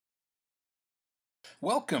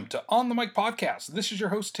Welcome to On the Mic Podcast. This is your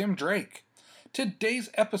host, Tim Drake. Today's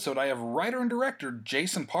episode, I have writer and director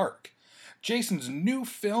Jason Park. Jason's new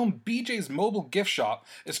film, BJ's Mobile Gift Shop,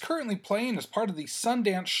 is currently playing as part of the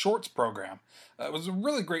Sundance Shorts program. It was a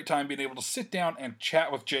really great time being able to sit down and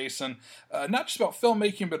chat with Jason, not just about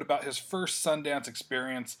filmmaking, but about his first Sundance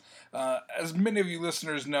experience. As many of you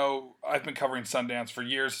listeners know, I've been covering Sundance for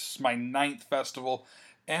years. This is my 9th festival,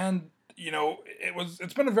 and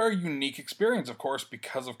it's been a very unique experience, of course,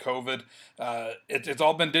 because of COVID. It's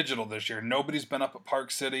all been digital this year. Nobody's been up at Park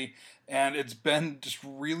City, and it's been just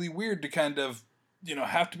really weird to kind of,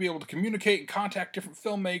 have to be able to communicate and contact different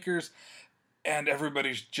filmmakers, and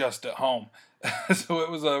everybody's just at home. So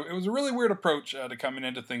it was a really weird approach to coming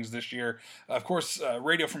into things this year. Of course,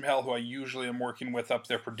 Radio from Hell, who I usually am working with up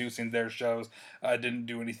there producing their shows, didn't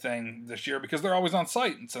do anything this year because they're always on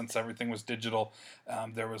site, and since everything was digital,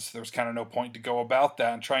 there was kind of no point to go about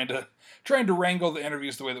that. And trying to wrangle the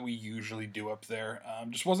interviews the way that we usually do up there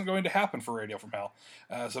just wasn't going to happen for Radio from Hell.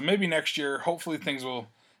 So maybe next year, hopefully things will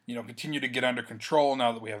continue to get under control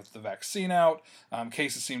now that we have the vaccine out.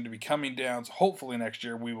 Cases seem to be coming down, so hopefully next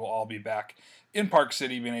year we will all be back in Park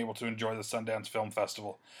City being able to enjoy the Sundance Film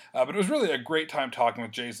Festival. But it was really a great time talking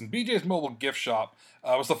with Jason. BJ's Mobile Gift Shop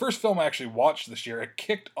was the first film I actually watched this year. It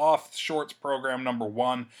kicked off Shorts program number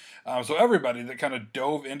 1. So everybody that kind of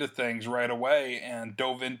dove into things right away and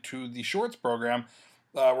dove into the Shorts program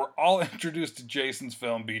we're all introduced to Jason's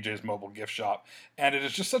film, BJ's Mobile Gift Shop, and it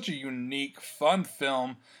is just such a unique, fun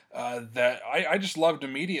film that I just loved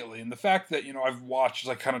immediately. And the fact that, I've watched, as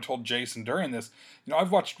I kind of told Jason during this,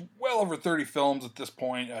 I've watched well over 30 films at this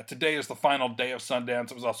point. Today is the final day of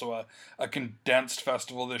Sundance. It was also a condensed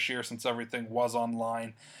festival this year since everything was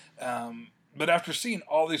online. But after seeing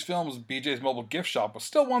all these films, BJ's Mobile Gift Shop was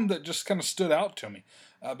still one that just kind of stood out to me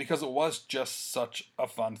because it was just such a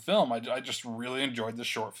fun film. I just really enjoyed this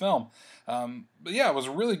short film. But yeah, it was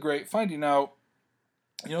really great finding out,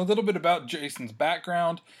 a little bit about Jason's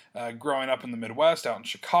background, growing up in the Midwest, out in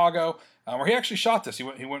Chicago, where he actually shot this. He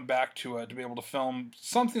went back to be able to film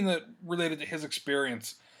something that related to his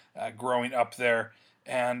experience growing up there.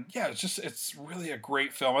 And yeah, it's really a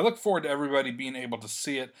great film. I look forward to everybody being able to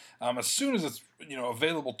see it as soon as it's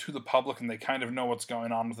available to the public and they kind of know what's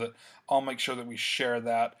going on with it. I'll make sure that we share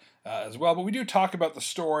that as well. But we do talk about the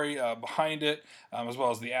story behind it, as well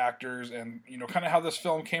as the actors, and kind of how this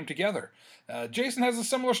film came together. Jason has a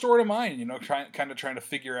similar story to mine. Trying to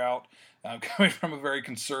figure out, coming from a very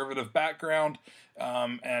conservative background,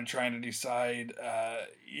 and trying to decide,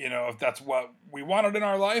 if that's what we wanted in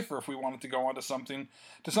our life, or if we wanted to go on to something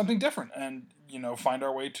different, and find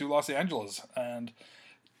our way to Los Angeles. And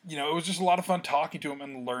it was just a lot of fun talking to him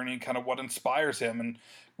and learning kind of what inspires him, and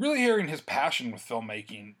really hearing his passion with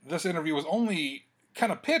filmmaking. This interview was only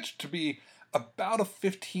kind of pitched to be about a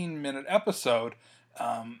 15-minute episode.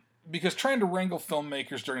 Because trying to wrangle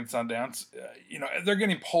filmmakers during Sundance, they're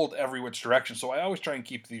getting pulled every which direction. So I always try and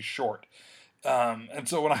keep these short. And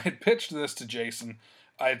so when I had pitched this to Jason,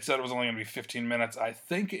 I had said it was only going to be 15 minutes. I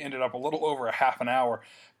think it ended up a little over a half an hour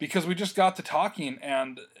because we just got to talking,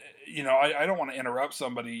 and I don't want to interrupt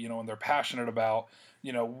somebody when they're passionate about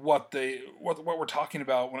what we're talking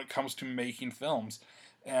about when it comes to making films.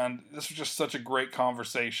 And this was just such a great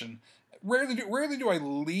conversation. Rarely do I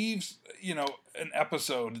leave an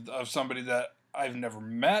episode of somebody that I've never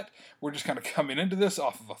met. We're just kind of coming into this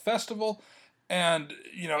off of a festival, and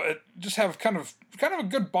it just have kind of a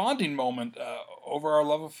good bonding moment over our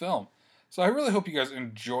love of film. So I really hope you guys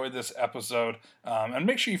enjoy this episode, and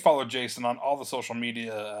make sure you follow Jason on all the social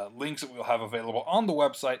media links that we'll have available on the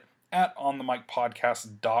website at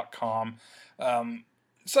onthemicpodcast.com.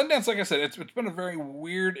 Sundance, like I said, it's been a very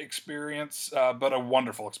weird experience, but a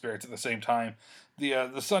wonderful experience at the same time. The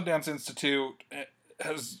Sundance Institute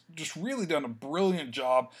has just really done a brilliant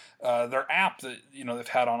job. Their app that they've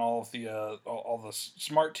had on all the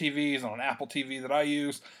smart TVs, on an Apple TV that I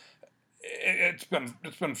use, it's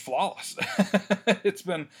been flawless. It's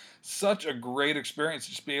been such a great experience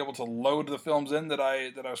to just be able to load the films in that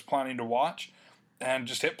I was planning to watch, and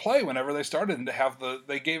just hit play whenever they started, and to have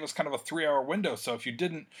they gave us kind of a 3-hour window. So if you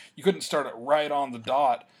couldn't start it right on the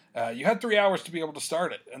dot. You had 3 hours to be able to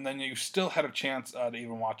start it, and then you still had a chance to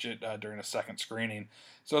even watch it during a second screening.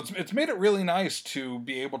 So it's made it really nice to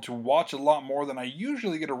be able to watch a lot more than I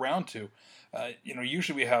usually get around to.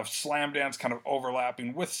 Usually we have Slamdance kind of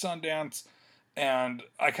overlapping with Sundance, and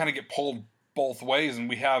I kind of get pulled both ways, and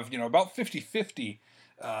we have about 50-50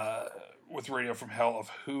 with Radio from Hell of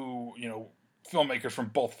who filmmakers from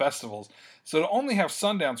both festivals. So to only have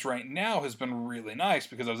Sundance right now has been really nice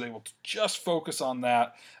because I was able to just focus on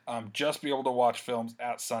that, just be able to watch films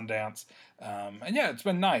at Sundance. And yeah, it's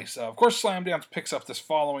been nice. Of course, Slamdance picks up this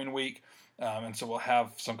following week. And so we'll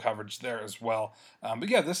have some coverage there as well. But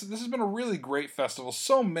yeah, this has been a really great festival.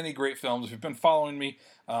 So many great films. If you've been following me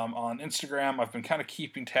on Instagram, I've been kind of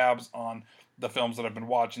keeping tabs on the films that I've been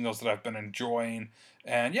watching, those that I've been enjoying,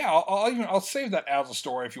 and yeah, I'll save that as a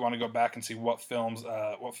story if you want to go back and see what films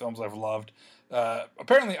I've loved.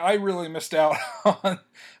 Apparently, I really missed out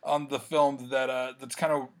on the film that's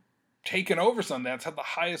kind of taken over Sundance. Had the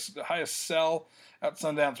highest sell at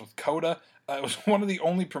Sundance with Coda. It was one of the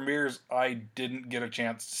only premieres I didn't get a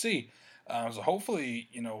chance to see. So hopefully,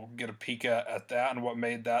 get a peek at that and what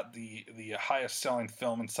made that the highest selling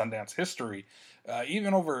film in Sundance history,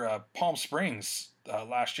 even over Palm Springs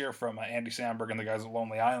last year from Andy Samberg and the guys at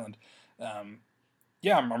Lonely Island.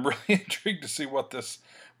 Yeah, I'm really intrigued to see what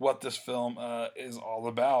this film is all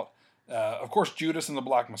about. Of course, Judas and the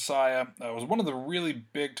Black Messiah was one of the really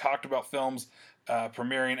big talked about films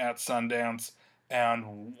premiering at Sundance.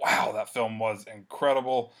 And wow, that film was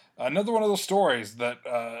incredible. Another one of those stories that,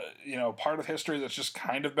 part of history that's just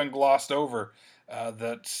kind of been glossed over.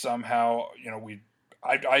 That somehow,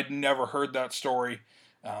 I'd never heard that story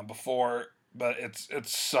before, but it's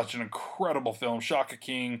such an incredible film. Shaka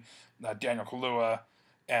King, Daniel Kaluuya,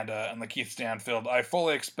 and Lakeith Stanfield. I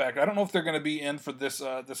fully expect. I don't know if they're going to be in for this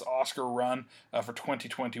Oscar run for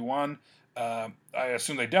 2021. I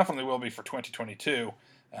assume they definitely will be for 2022.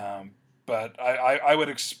 But I would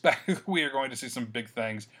expect we are going to see some big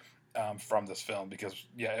things from this film because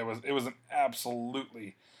yeah, it was an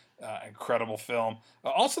absolutely incredible film.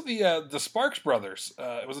 Also, the Sparks Brothers.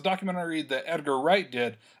 It was a documentary that Edgar Wright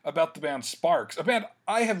did about the band Sparks, a band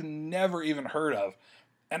I have never even heard of,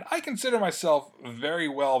 and I consider myself very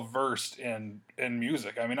well versed in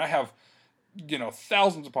music. I mean, I have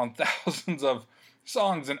thousands upon thousands of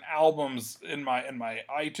songs and albums in my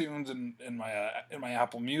iTunes and in my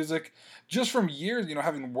Apple Music, just from years.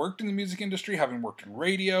 Having worked in the music industry, having worked in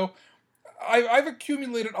radio, I've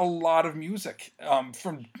accumulated a lot of music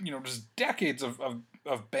from just decades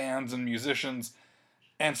of bands and musicians,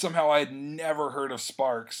 and somehow I had never heard of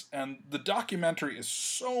Sparks. And the documentary is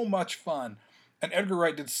so much fun, and Edgar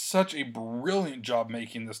Wright did such a brilliant job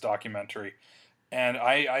making this documentary. And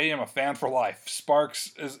I am a fan for life.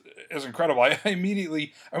 Sparks is incredible.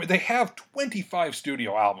 They have 25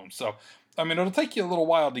 studio albums, so it'll take you a little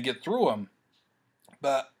while to get through them.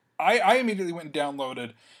 But I immediately went and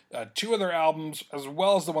downloaded 2 of their albums, as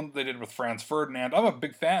well as the one that they did with Franz Ferdinand. I'm a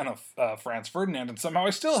big fan of Franz Ferdinand, and somehow I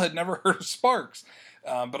still had never heard of Sparks.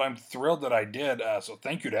 But I'm thrilled that I did. So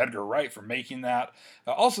thank you to Edgar Wright for making that.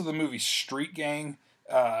 Also, the movie Street Gang,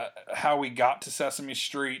 How We Got to Sesame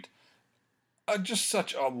Street. Just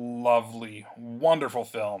such a lovely, wonderful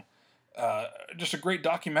film. Just a great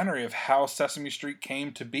documentary of how Sesame Street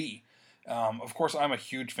came to be. Of course, I'm a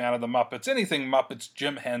huge fan of the Muppets. Anything Muppets,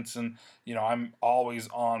 Jim Henson, I'm always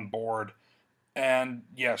on board. And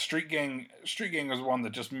yeah, Street Gang was one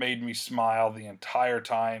that just made me smile the entire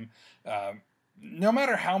time. No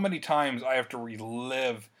matter how many times I have to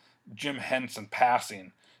relive Jim Henson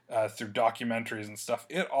passing through documentaries and stuff,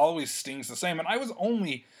 it always stings the same. And I was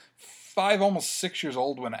only 5, almost 6 years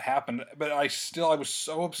old when it happened, but I was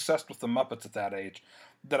so obsessed with the Muppets at that age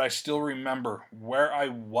that I still remember where I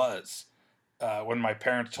was when my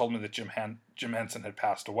parents told me that Jim Henson had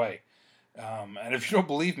passed away. And if you don't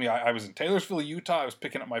believe me, I was in Taylorsville, Utah. I was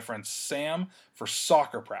picking up my friend Sam for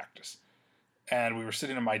soccer practice, and we were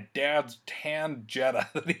sitting in my dad's tan Jetta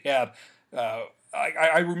that he had.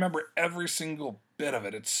 I remember every single bit of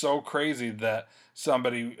it. It's so crazy that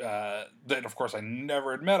somebody that, of course, I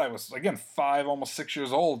never had met. I was, again, 5, almost 6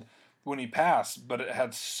 years old when he passed, but it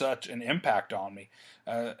had such an impact on me.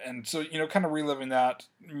 And so, kind of reliving that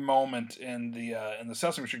moment in the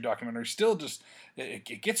Sesame Street documentary still just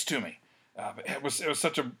it gets to me. But it was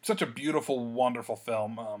such a beautiful, wonderful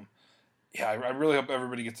film. Yeah, I really hope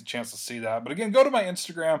everybody gets a chance to see that. But again, go to my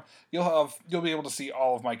Instagram. You'll be able to see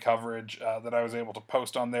all of my coverage that I was able to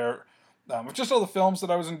post on there. With just all the films that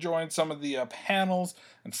I was enjoying, some of the panels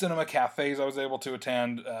and cinema cafes I was able to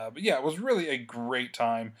attend. But yeah, it was really a great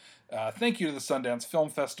time. Thank you to the Sundance Film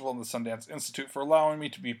Festival and the Sundance Institute for allowing me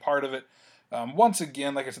to be part of it. Once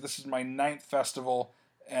again, like I said, this is my 9th festival,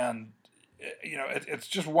 and it's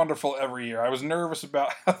just wonderful every year. I was nervous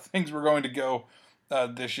about how things were going to go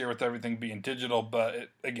this year with everything being digital, but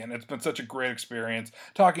it's been such a great experience.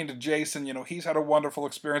 Talking to Jason, he's had a wonderful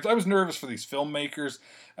experience. I was nervous for these filmmakers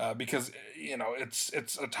because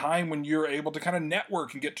it's a time when you're able to kind of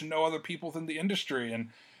network and get to know other people within the industry,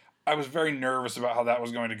 and I was very nervous about how that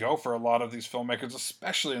was going to go for a lot of these filmmakers,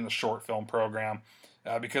 especially in the short film program,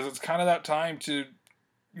 because it's kind of that time to,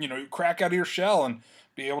 crack out of your shell and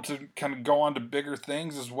be able to kind of go on to bigger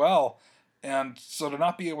things as well. And so to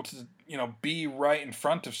not be able to, be right in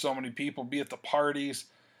front of so many people, be at the parties,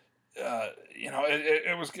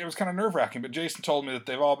 it was kind of nerve wracking. But Jason told me that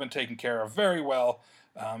they've all been taken care of very well.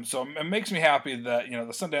 So it makes me happy that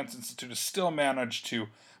the Sundance Institute has still managed to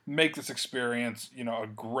make this experience a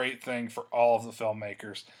great thing for all of the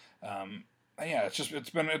filmmakers. Yeah, it's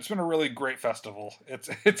been a really great festival.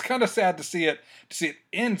 It's kind of sad to see it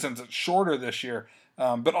end since it's shorter this year.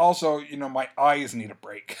 But also, my eyes need a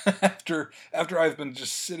break after I've been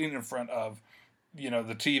just sitting in front of the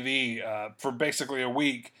TV for basically a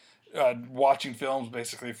week, watching films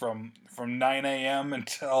basically from 9 a.m.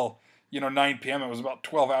 until 9 p.m. It was about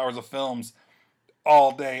 12 hours of films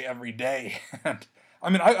all day, every day. And I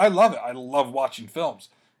mean, I love it. I love watching films,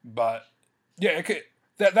 but yeah,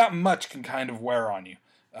 that much can kind of wear on you.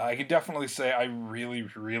 I can definitely say I really,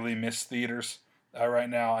 really miss theaters right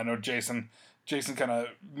now. I know Jason kind of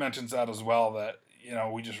mentions that as well. That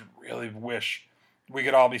we just really wish we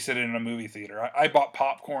could all be sitting in a movie theater. I bought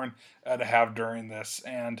popcorn to have during this,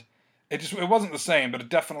 and it wasn't the same, but it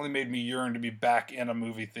definitely made me yearn to be back in a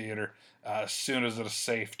movie theater as soon as it is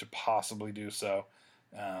safe to possibly do so.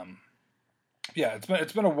 Yeah,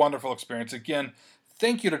 it's been a wonderful experience. Again,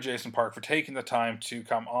 thank you to Jason Park for taking the time to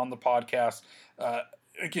come on the podcast.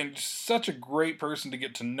 Again, just such a great person to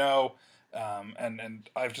get to know, and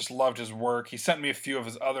I've just loved his work. He sent me a few of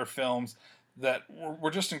his other films that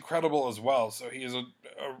were just incredible as well. So he is a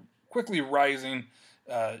quickly rising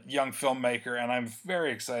young filmmaker, and I'm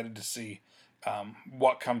very excited to see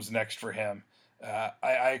what comes next for him.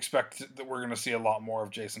 I expect that we're going to see a lot more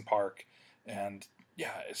of Jason Park, and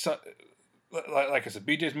yeah, like I said,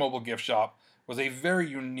 BJ's Mobile Gift Shop was a very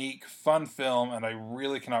unique, fun film, and I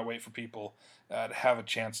really cannot wait for people to have a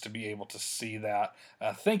chance to be able to see that.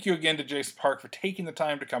 Thank you again to Jason Park for taking the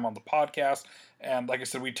time to come on the podcast. And like I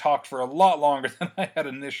said, we talked for a lot longer than I had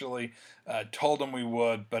initially told him we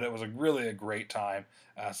would, but it was really a great time.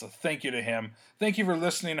 So thank you to him. Thank you for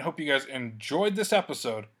listening. I hope you guys enjoyed this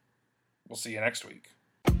episode. We'll see you next week.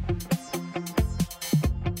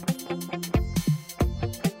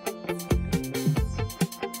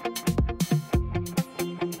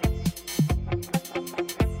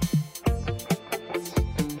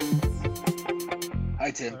 Hi,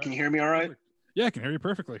 Tim. Can you hear me all right? Yeah, I can hear you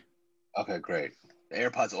perfectly. Okay, great. The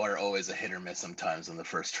AirPods are always a hit or miss sometimes on the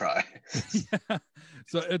first try. Yeah.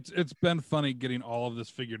 So it's been funny getting all of this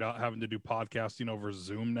figured out, having to do podcasting over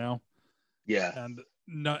Zoom now. Yeah. And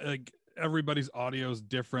not like everybody's audio is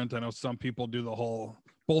different. I know some people do the whole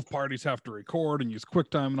both parties have to record and use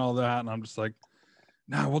QuickTime and all that. And I'm just like,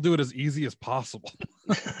 nah, we'll do it as easy as possible.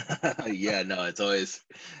 Yeah, no,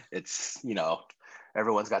 it's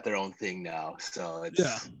everyone's got their own thing now. So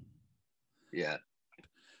it's yeah.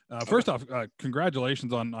 First off,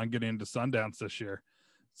 congratulations on getting into Sundance this year.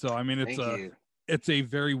 So I mean, it's a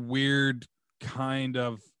very weird kind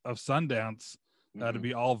of Sundance to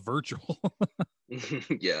be all virtual.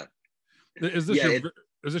 Yeah. Is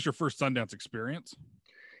this your first Sundance experience?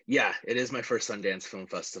 Yeah, it is my first Sundance Film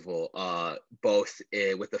Festival, both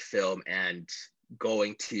with the film and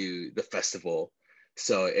going to the festival.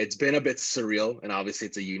 So it's been a bit surreal, and obviously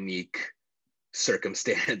it's a unique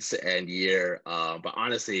circumstance and year. But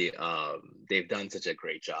honestly, they've done such a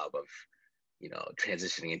great job of,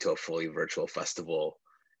 transitioning into a fully virtual festival.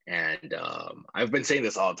 And I've been saying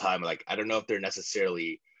this all the time, like, I don't know if they're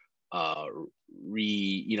necessarily trying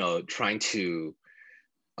to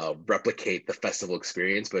replicate the festival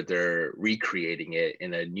experience, but they're recreating it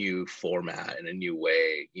in a new format, in a new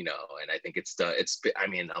way, and I think I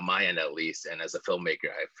mean, on my end at least, and as a filmmaker,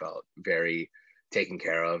 I felt very taken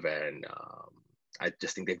care of, and I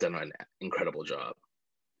just think they've done an incredible job.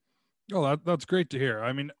 Oh, that's great to hear.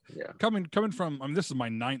 I mean, yeah. Coming from, I mean, this is my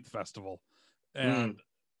 9th festival, and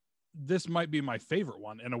this might be my favorite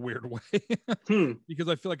one in a weird way, because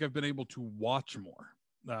I feel like I've been able to watch more,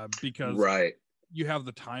 because you have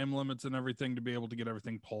the time limits and everything to be able to get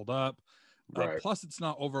everything pulled up. Plus, it's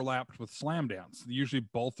not overlapped with Slamdance. Usually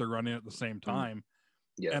both are running at the same time.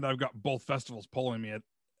 Yeah. And I've got both festivals pulling me at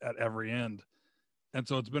every end. And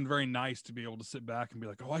so it's been very nice to be able to sit back and be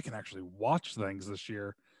like, oh, I can actually watch things this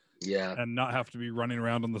year. Yeah. And not have to be running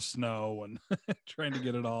around in the snow and trying to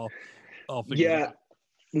get it all figured out.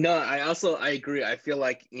 No, I agree. I feel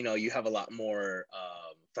like, you have a lot more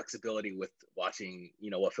flexibility with watching,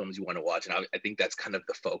 what films you want to watch. And I think that's kind of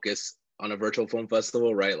the focus on a virtual film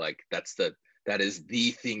festival, right? Like that is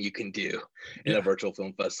the thing you can do in a virtual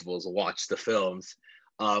film festival is watch the films.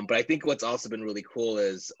 But I think what's also been really cool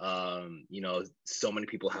is, so many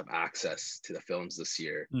people have access to the films this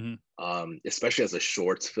year, especially as a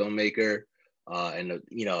shorts filmmaker. I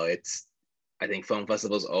think film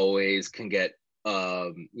festivals always can get,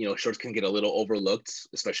 shorts can get a little overlooked,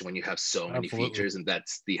 especially when you have so many features, and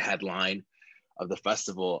that's the headline of the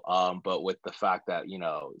festival. But with the fact that,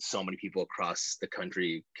 so many people across the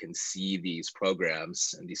country can see these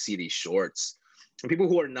programs and they see these shorts, and people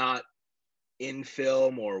who are not in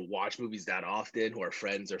film or watch movies that often, who are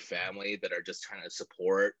friends or family that are just trying to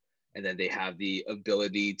support, and then they have the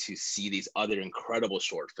ability to see these other incredible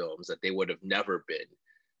short films that they would have never been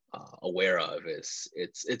aware of.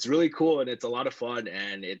 It's really cool, and it's a lot of fun,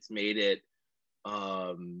 and it's made it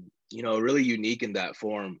really unique in that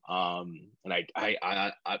form. And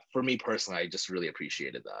I for me personally, I just really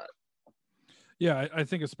appreciated that. Yeah, I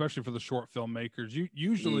think especially for the short filmmakers,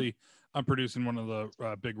 usually I'm producing one of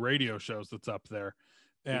the big radio shows that's up there,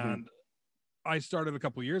 and I started a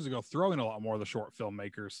couple of years ago throwing a lot more of the short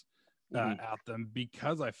filmmakers at them,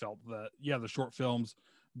 because I felt that, the short films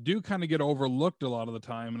do kind of get overlooked a lot of the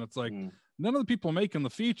time, and it's like none of the people making the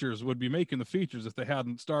features would be making the features if they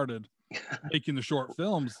hadn't started making the short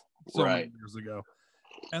films so many years ago.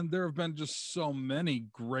 And there have been just so many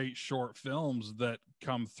great short films that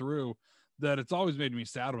come through that it's always made me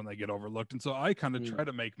sad when they get overlooked. And so I kind of try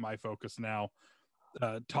to make my focus now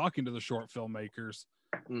talking to the short filmmakers,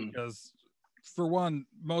 because for one,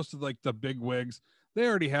 most of like the big wigs, they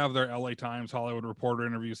already have their LA Times, Hollywood Reporter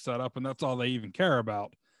interviews set up, and that's all they even care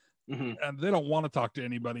about. And they don't want to talk to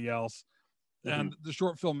anybody else. And the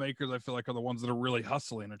short filmmakers, I feel like, are the ones that are really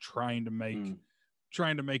hustling and trying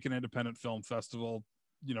to make an independent film festival,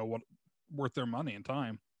 what worth their money and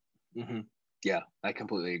time. Yeah, I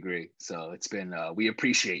completely agree. So it's been, we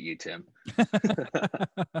appreciate you, Tim.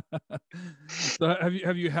 So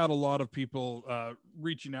have you had a lot of people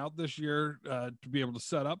reaching out this year to be able to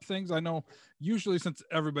set up things? I know usually, since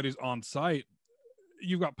everybody's on site,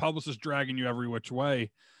 you've got publicists dragging you every which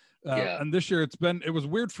way. And this year it was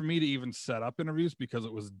weird for me to even set up interviews, because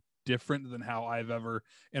it was different than how I've ever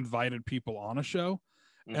invited people on a show.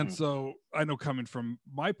 And so I know, coming from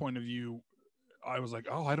my point of view, I was like,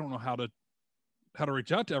 oh, I don't know how to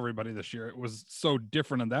reach out to everybody this year. It was so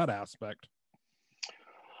different in that aspect.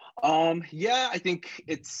 I think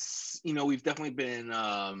it's, we've definitely been,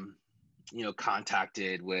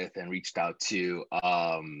 contacted with and reached out to.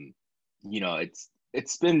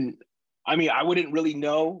 It's been, I wouldn't really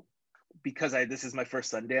know, because this is my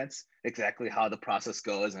first Sundance, exactly how the process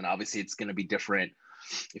goes. And obviously it's going to be different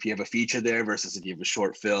if you have a feature there versus if you have a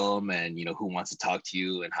short film, and, who wants to talk to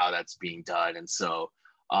you and how that's being done. And so,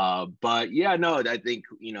 I think,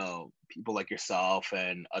 people like yourself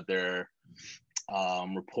and other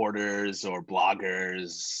reporters or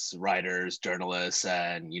bloggers, writers, journalists,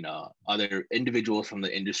 and, other individuals from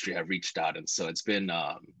the industry have reached out. And so it's been,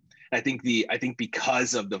 I think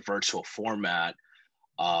because of the virtual format,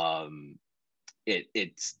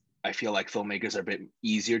 I feel like filmmakers are a bit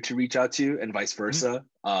easier to reach out to, and vice versa.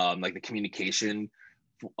 Like the communication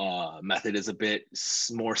method is a bit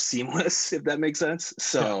more seamless, if that makes sense.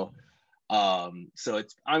 So, so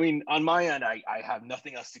it's, on my end, I have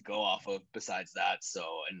nothing else to go off of besides that. So,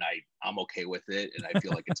 and I'm okay with it, and I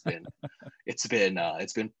feel like it's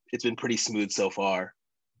been pretty smooth so far.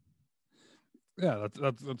 Yeah,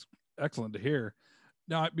 that's excellent to hear.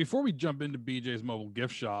 Now, before we jump into BJ's Mobile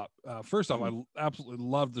Gift Shop, first off, I absolutely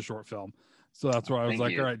loved the short film. So that's where I was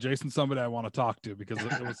like, all right, Jason's somebody I want to talk to, because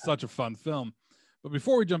it was such a fun film. But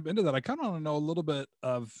before we jump into that, I kind of want to know a little bit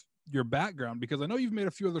of your background, because I know you've made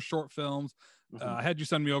a few other short films. I had you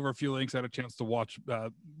send me over a few links. I had a chance to watch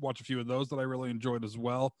a few of those that I really enjoyed as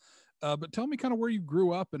well. But tell me kind of where you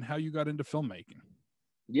grew up and how you got into filmmaking.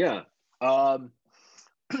 Yeah.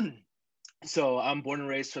 So I'm born and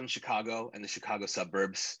raised from Chicago and the Chicago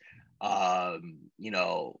suburbs. I'm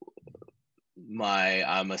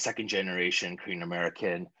a second generation Korean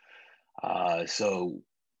American. So,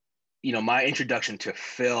 my introduction to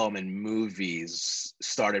film and movies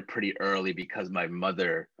started pretty early, because my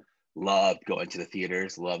mother loved going to the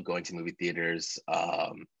theaters, loved going to movie theaters.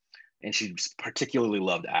 And she particularly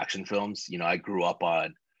loved action films. I grew up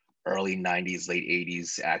on early 90s, late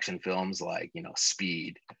 80s action films like,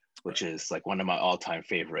 Speed, which is like one of my all-time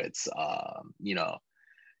favorites,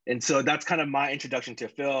 and so that's kind of my introduction to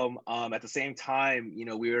film. At the same time,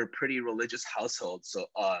 we were a pretty religious household, so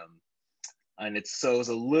and it was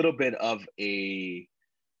a little bit of a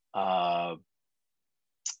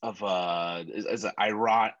as an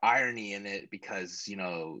irony in it, because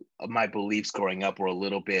my beliefs growing up were a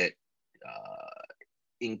little bit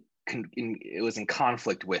it was in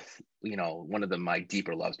conflict with, you know, one of my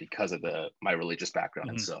deeper loves because of my religious background.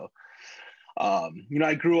 Mhm. And so, you know,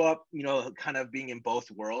 I grew up, you know, kind of being in both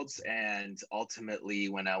worlds. And ultimately,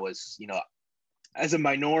 when I was, you know, as a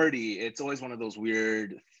minority, it's always one of those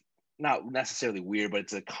weird, not necessarily weird, but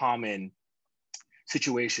it's a common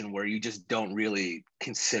situation where you just don't really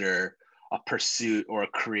consider a pursuit or a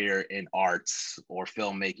career in arts or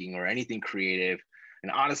filmmaking or anything creative,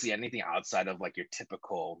 and honestly anything outside of like your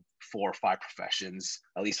typical 4 or 5 professions,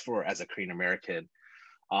 at least for as a Korean American,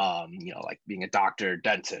 you know, like being a doctor,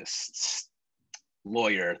 dentist,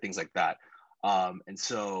 lawyer, things like that. And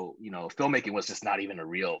so, you know, filmmaking was just not even a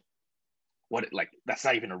real, like that's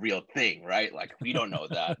not even a real thing, right? Like we don't know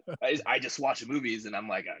that. I just watch movies and I'm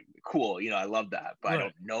like, cool, you know, I love that, but I Right.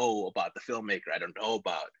 don't know about the filmmaker. I don't know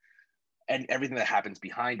about and everything that happens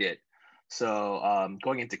behind it. So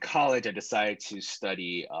going into college, I decided to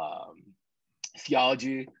study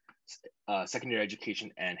theology, secondary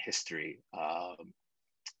education, and history.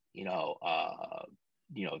 You know,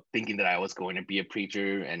 you know, thinking that I was going to be a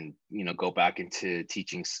preacher and, you know, go back into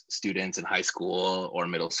teaching students in high school or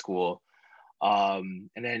middle school. And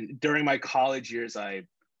then during my college years, I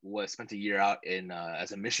spent a year out in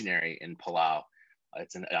as a missionary in Palau.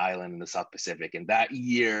 It's an island in the South Pacific, and that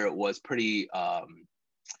year was pretty.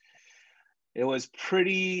 It was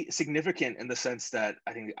pretty significant in the sense that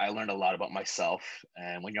I think I learned a lot about myself.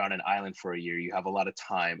 And when you're on an island for a year, you have a lot of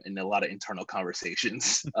time and a lot of internal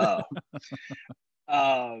conversations. You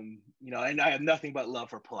know, and I have nothing but love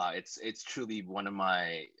for Palau. It's truly one of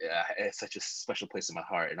my it's such a special place in my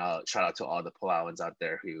heart. And I'll shout out to all the Palauans out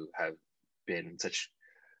there who have been such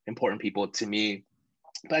important people to me.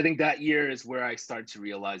 But I think that year is where I started to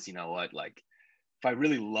realize, you know what, like if I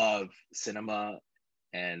really love cinema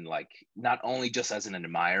and like not only just as an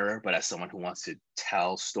admirer, but as someone who wants to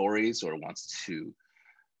tell stories or wants to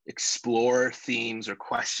explore themes or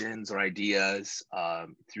questions or ideas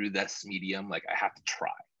through this medium, like I have to try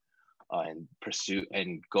and pursue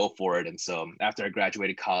and go for it. And so after I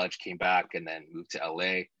graduated college, came back and then moved to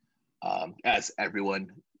LA, as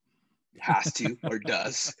everyone has to or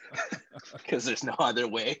does, because there's no other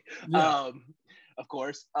way. Yeah. Of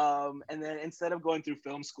course. And then instead of going through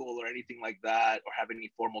film school or anything like that, or having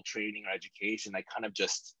any formal training or education, I kind of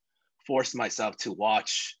just forced myself to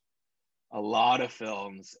watch a lot of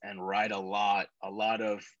films and write a lot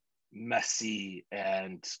of messy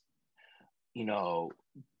and, you know,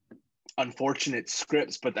 unfortunate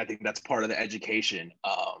scripts, but I think that's part of the education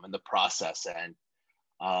and the process. And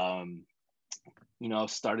you know,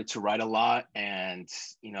 started to write a lot, and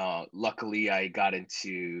you know, luckily I got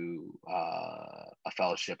into a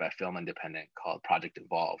fellowship at Film Independent called Project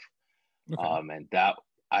Involve. Okay. And that,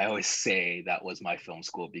 I always say that was my film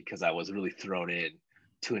school because I was really thrown in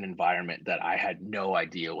to an environment that I had no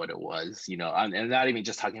idea what it was, you know, and not even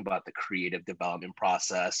just talking about the creative development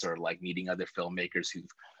process or like meeting other filmmakers who've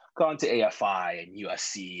gone to AFI and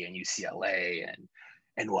USC and UCLA and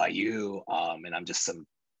NYU. And I'm just some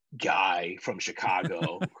guy from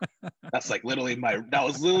Chicago. That was literally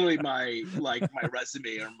my, like my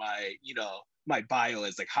resume or my, you know, my bio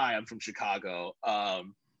is like, hi, I'm from Chicago.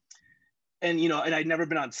 And you know, and I'd never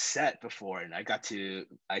been on set before, and I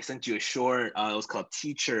sent you a short. It was called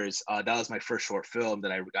Teachers. That was my first short film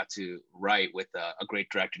that I got to write with a great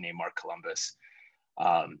director named Mark Columbus.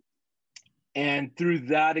 And through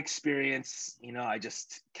that experience, you know, I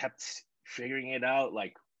just kept figuring it out,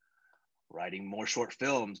 like writing more short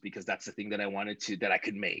films because that's the thing that that I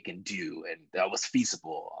could make and do, and that was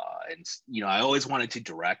feasible. And you know, I always wanted to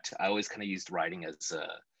direct. I always kind of used writing as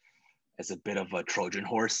a bit of a Trojan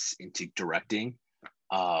horse into directing,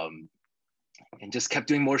 and just kept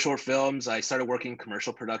doing more short films. I started working in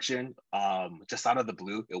commercial production, just out of the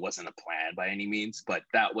blue. It wasn't a plan by any means, but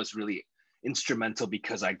that was really instrumental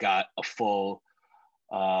because I got a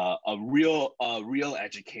real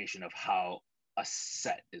education of how a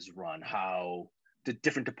set is run, how the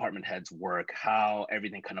different department heads work, how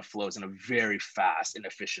everything kind of flows in a very fast and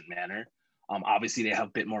efficient manner. Obviously, they have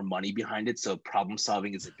a bit more money behind it, so problem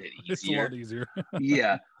solving is a bit easier. It's a lot easier.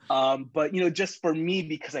 Yeah. But, you know, just for me,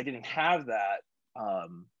 because I didn't have that,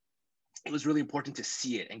 it was really important to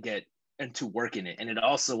see it and to work in it. And it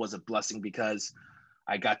also was a blessing because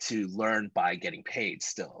I got to learn by getting paid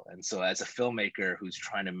still. And so as a filmmaker who's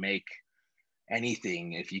trying to make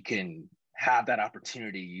anything, if you can have that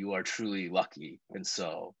opportunity, you are truly lucky. And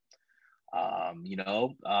so you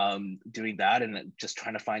know, doing that and just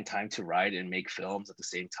trying to find time to write and make films at the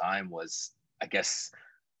same time was, I guess,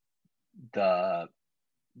 the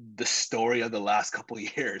story of the last couple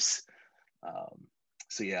of years.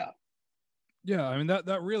 So yeah. Yeah, I mean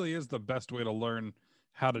that really is the best way to learn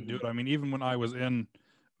how to do it. I mean, even when I was in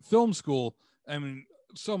film school, I mean,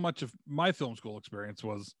 so much of my film school experience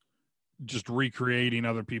was just recreating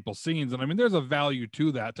other people's scenes. And I mean, there's a value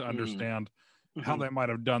to that to understand how they might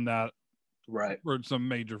have done that for some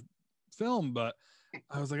major film. But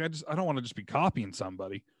I was like, I don't want to just be copying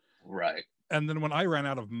somebody. Right. And then when I ran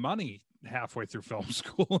out of money halfway through film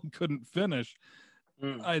school and couldn't finish,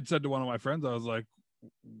 I had said to one of my friends, I was like,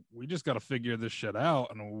 we just got to figure this shit out,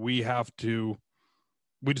 and we just have to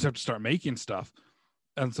start making stuff.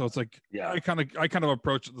 And so it's like, I kind of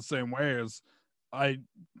approach it the same way as I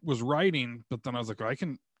was writing, but then I was like,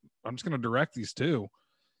 I'm just going to direct these too.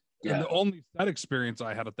 Yeah. And the only set experience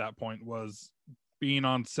I had at that point was being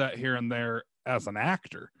on set here and there as an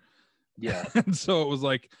actor. Yeah. And so it was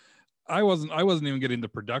like, I wasn't even getting the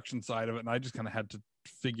production side of it. And I just kind of had to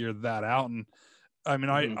figure that out. And I mean,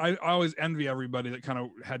 I always envy everybody that kind of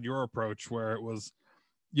had your approach where it was,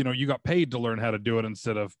 you know, you got paid to learn how to do it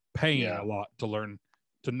instead of paying a lot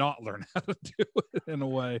to not learn how to do it in a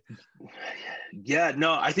way. Yeah,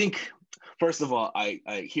 no, I think first of all, I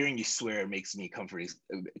hearing you swear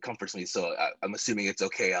comforts me. So I'm assuming it's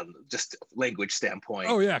okay on just language standpoint.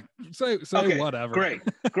 Oh yeah, say okay, whatever. Great.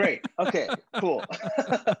 Okay, cool.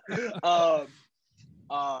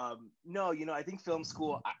 No, you know, I think film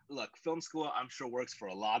school, I'm sure works for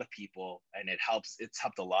a lot of people, and it's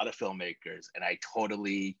helped a lot of filmmakers. And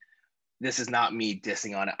this is not me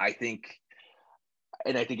dissing on it. I think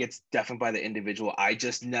it's definitely by the individual. I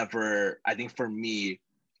think for me,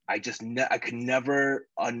 I could never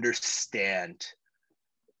understand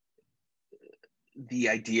the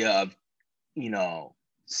idea of, you know,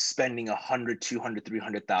 spending $100,000, $200,000,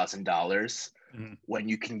 $300,000 when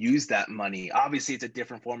you can use that money. Obviously, it's a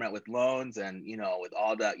different format with loans and, you know, with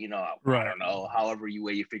all that, you know, I don't know, however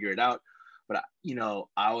way you figure it out. But, you know,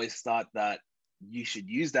 I always thought that you should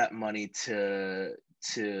use that money to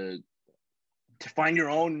find your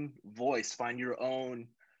own voice, find your own,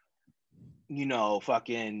 you know,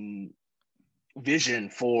 fucking vision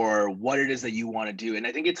for what it is that you want to do. And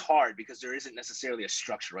I think it's hard because there isn't necessarily a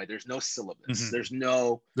structure, right? There's no syllabus. There's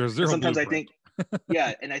zero sometimes blueprint. I think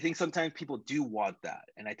and I think sometimes people do want that,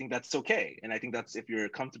 and I think that's okay. And I think that's, if you're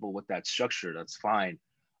comfortable with that structure, that's fine.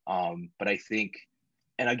 But I think,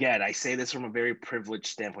 and again, I say this from a very privileged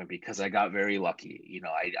standpoint because I got very lucky. You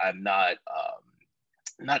know, I'm not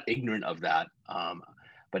ignorant of that.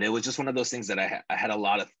 But it was just one of those things that I had a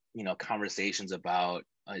lot of, you know, conversations about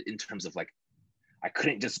in terms of like, I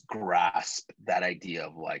couldn't just grasp that idea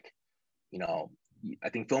of like, you know, I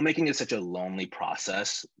think filmmaking is such a lonely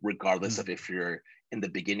process, regardless of if you're in the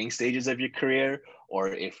beginning stages of your career or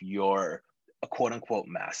if you're a quote unquote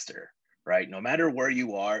master, right? No matter where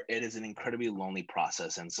you are, it is an incredibly lonely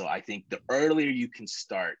process. And so I think the earlier you can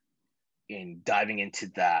start in diving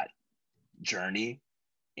into that journey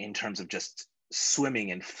in terms of just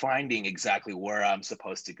swimming and finding exactly where I'm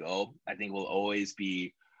supposed to go, I think will always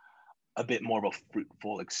be a bit more of a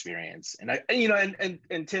fruitful experience.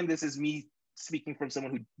 And Tim, this is me speaking from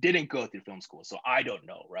someone who didn't go through film school, so I don't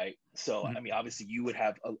know, right? So I mean, obviously you would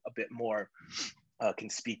have a bit more can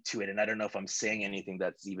speak to it, and I don't know if I'm saying anything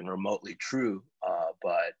that's even remotely true,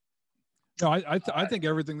 but no, I think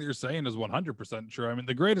everything that you're saying is 100% true. I mean,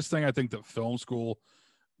 the greatest thing I think that film school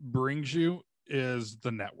brings you is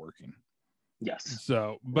the networking. Yes.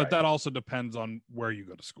 So, but that also depends on where you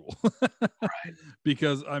go to school. Right.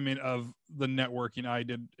 Because I mean, of the networking I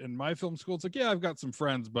did in my film school, it's like, yeah, I've got some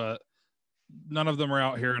friends, but none of them are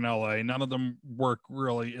out here in LA. None of them work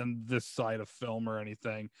really in this side of film or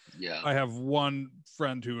anything. Yeah. I have one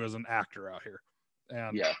friend who is an actor out here,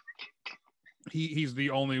 and he's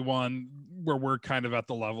the only one where we're kind of at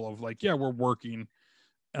the level of like, yeah, we're working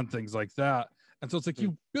and things like that. And so it's like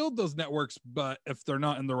you build those networks, but if they're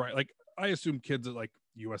not in the right, like I assume kids at like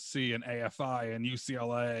USC and AFI and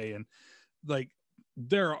UCLA and like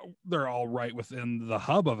they're all right within the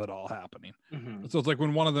hub of it all happening. So it's like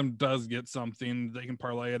when one of them does get something, they can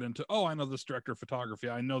parlay it into, oh, I know this director of photography,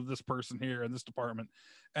 I know this person here in this department,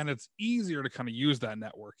 and it's easier to kind of use that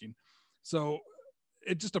networking. So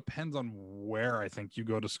it just depends on where I think you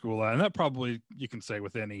go to school at, and that probably you can say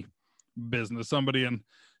with any business. Somebody in,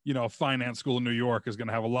 you know, a finance school in New York is going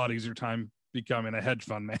to have a lot easier time becoming a hedge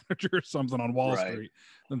fund manager or something on Wall Street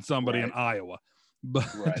than somebody in Iowa.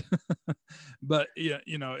 But but yeah,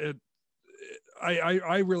 you know,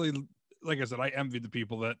 I really, like I said, I envy the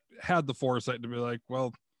people that had the foresight to be like,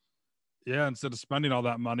 well, yeah, instead of spending all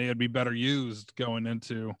that money, it'd be better used going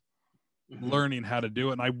into learning how to do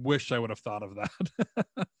it. And I wish I would have thought of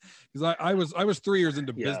that, because I was 3 years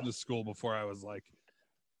into business school before I was like,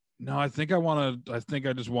 no, I think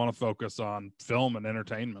I just want to focus on film and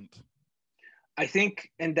entertainment. I think,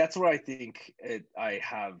 and that's where I think I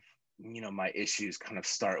have, my issues kind of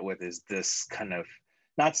start with is this kind of,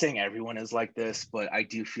 not saying everyone is like this, but I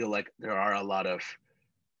do feel like there are a lot of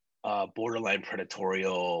borderline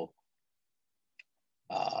predatorial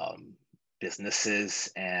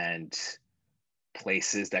businesses and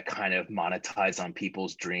places that kind of monetize on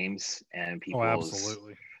people's dreams and people's,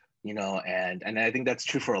 absolutely. And I think that's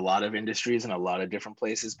true for a lot of industries and a lot of different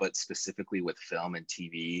places, but specifically with film and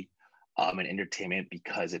TV and entertainment,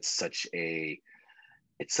 because it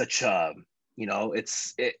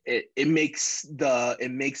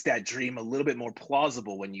makes that dream a little bit more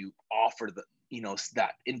plausible when you offer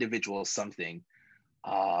that individual something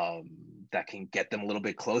that can get them a little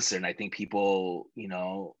bit closer. And I think people,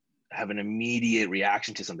 have an immediate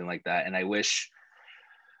reaction to something like that. And I wish,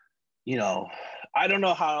 I don't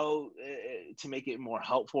know how to make it more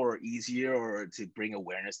helpful or easier or to bring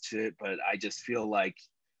awareness to it, but I just feel like,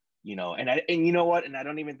 and you know what? And I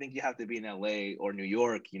don't even think you have to be in LA or New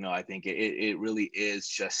York. I think it really is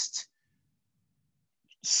just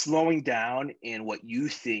slowing down in what you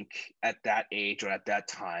think at that age or at that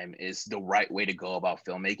time is the right way to go about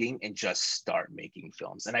filmmaking, and just start making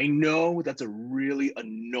films. And I know that's a really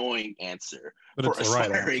annoying answer, but for it's the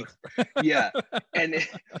right aspiring. answer. Yeah. And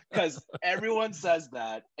because everyone says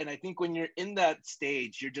that. And I think when you're in that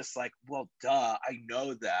stage, you're just like, well, duh, I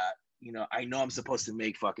know that, I know I'm supposed to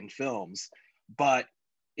make fucking films, but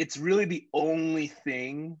it's really the only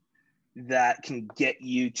thing that can get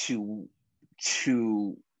you to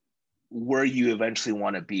where you eventually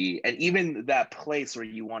want to be. And even that place where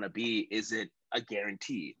you want to be isn't a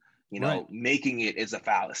guarantee. Right. Making it is a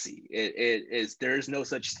fallacy. It is, there is no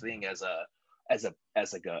such thing as a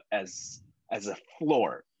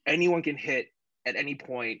floor. Anyone can hit at any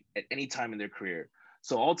point at any time in their career.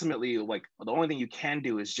 So ultimately, like, the only thing you can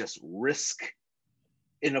do is just risk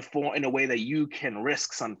in a way that you can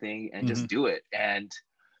risk something and just do it. And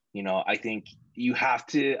I think you have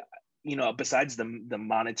to, besides the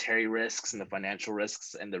monetary risks and the financial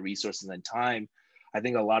risks and the resources and time, I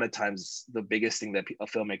think a lot of times the biggest thing that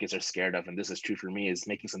filmmakers are scared of, and this is true for me, is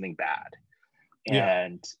making something bad. Yeah.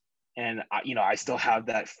 And I still have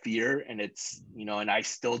that fear, and it's, and I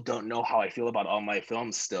still don't know how I feel about all my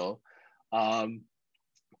films still.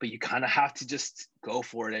 But you kind of have to just go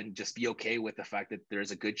for it and just be okay with the fact that there's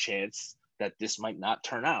a good chance that this might not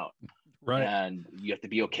turn out. Right. And you have to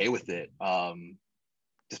be okay with it.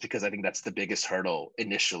 Just because I think that's the biggest hurdle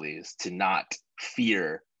initially, is to not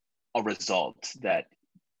fear a result that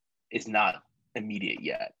is not immediate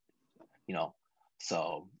yet,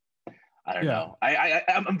 so I don't know.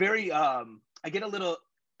 I'm very, I get a little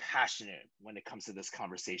passionate when it comes to this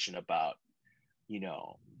conversation about,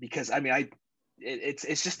 because I mean, it's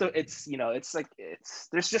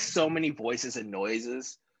there's just so many voices and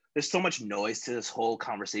noises. There's so much noise to this whole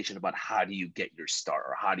conversation about how do you get your start,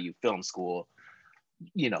 or how do you film school,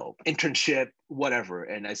 internship, whatever.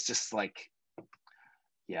 And it's just like,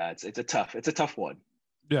 yeah, it's a tough one.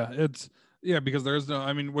 Yeah, because there's no,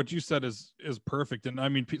 I mean, what you said is perfect. And I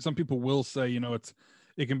mean, some people will say,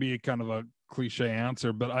 it can be kind of a cliche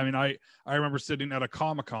answer, but I mean, I remember sitting at a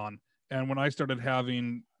Comic-Con, and when I started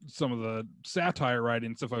having some of the satire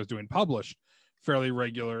writing stuff I was doing published fairly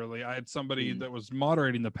regularly, I had somebody that was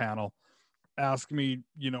moderating the panel ask me,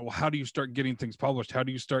 how do you start getting things published? How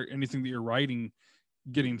do you start anything that you're writing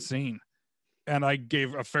getting seen? And I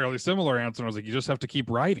gave a fairly similar answer. I was like, you just have to keep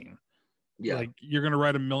writing. Yeah. Like, you're going to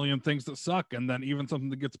write a million things that suck, and then even something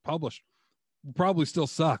that gets published will probably still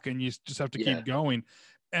suck, and you just have to keep going.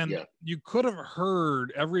 And you could have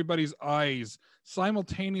heard everybody's eyes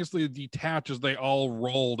simultaneously detach as they all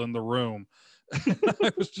rolled in the room.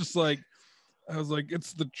 I was like,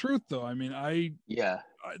 it's the truth though. I mean,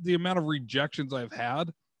 the amount of rejections I've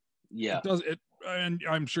had, and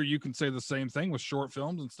I'm sure you can say the same thing with short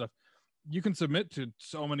films and stuff. You can submit to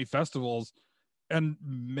so many festivals, and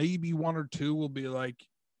maybe one or two will be like,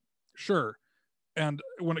 sure. And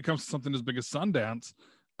when it comes to something as big as Sundance,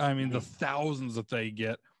 I mean, the thousands that they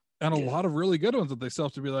get, and a lot of really good ones that they still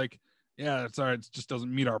have to be like, yeah, it's all right, it just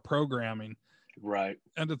doesn't meet our programming. Right.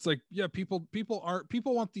 And it's like, yeah, people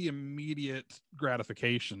want the immediate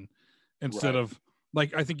gratification instead of,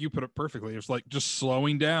 like, I think you put it perfectly. It's like just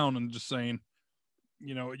slowing down and just saying,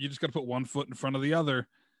 you just got to put one foot in front of the other.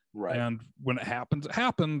 Right. And when it happens, it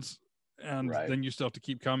happens. And then you still have to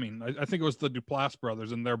keep coming. I think it was the Duplass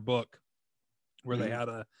brothers in their book where they have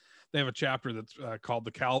a chapter that's called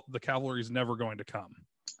the Cavalry's Never Going to Come.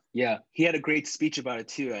 Yeah, he had a great speech about it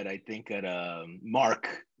too. I think at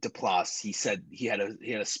Mark Duplass, he said he had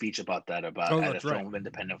a speech about that at a Film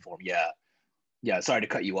Independent Forum. Yeah. Sorry to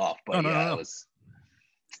cut you off, but it was.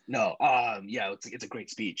 No, yeah, it's a great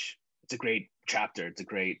speech. It's a great chapter. It's a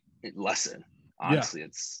great lesson. Yeah. Honestly,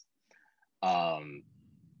 it's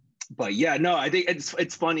but yeah, no, I think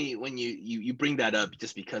it's funny when you bring that up,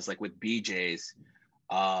 just because like with BJ's,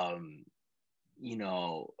 you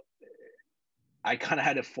know, I kind of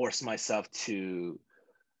had to force myself to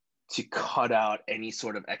cut out any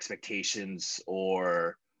sort of expectations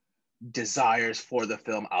or desires for the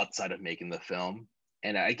film outside of making the film.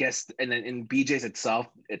 And I guess, and then in BJ's itself,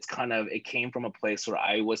 it came from a place where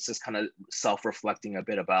I was just kind of self-reflecting a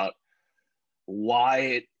bit about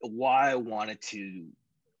why I wanted to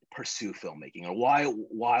pursue filmmaking, or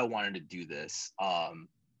why I wanted to do this.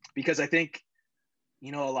 Because I think, a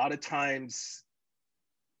lot of times,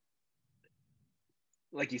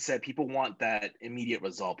 like you said, people want that immediate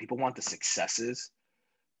result. People want the successes,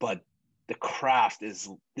 but the craft is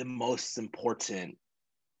the most important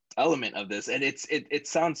element of this. And it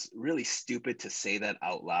sounds really stupid to say that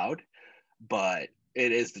out loud, but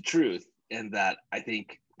it is the truth. And that I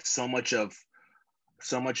think so much of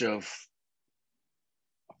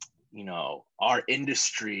our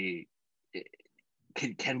industry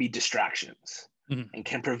can be distractions, and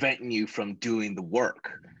can prevent you from doing the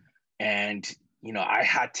work. And I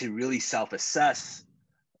had to really self-assess,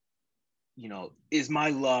 is my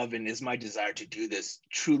love and is my desire to do this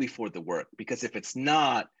truly for the work? Because if it's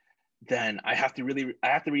not, then I have to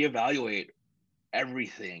reevaluate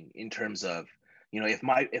everything in terms of, if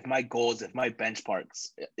my goals, if my benchmarks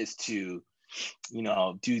is to,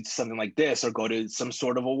 do something like this, or go to some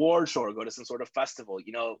sort of award show, or go to some sort of festival,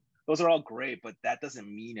 those are all great, but that doesn't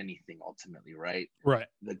mean anything ultimately, right? Right.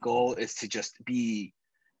 The goal is to just be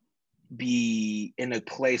in a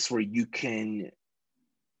place where you can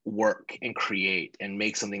work and create and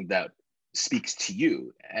make something that speaks to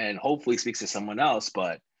you and hopefully speaks to someone else.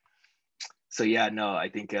 But so yeah, no, I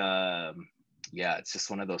think it's just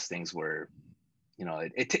one of those things where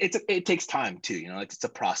it takes time too. It's a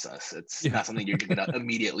process. It's not something you're gonna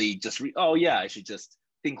immediately just I should just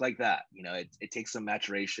think like that. It takes some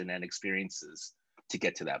maturation and experiences to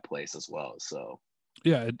get to that place as well. So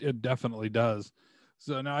yeah, it definitely does.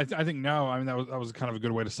 So now I think now, I mean, that was kind of a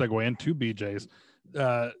good way to segue into BJ's.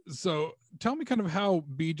 So tell me kind of how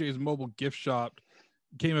BJ's Mobile Gift Shop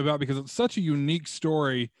came about, because it's such a unique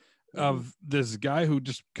story of this guy who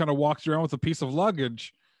just kind of walks around with a piece of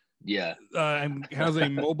luggage, and has a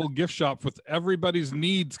mobile gift shop with everybody's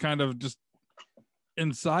needs kind of just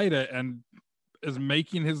inside it, and is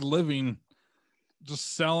making his living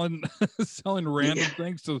just selling random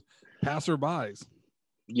things to passerbys.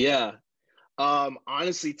 Yeah.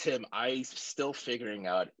 Honestly, Tim, I'm still figuring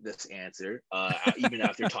out this answer, even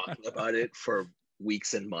after talking about it for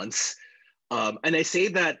weeks and months. And I say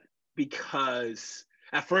that because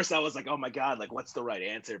at first I was like, oh my God, like what's the right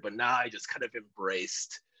answer? But now I just kind of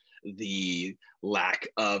embraced the lack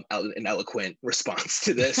of an eloquent response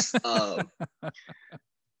to this.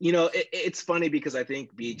 It's funny because I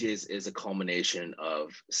think BJ's is a culmination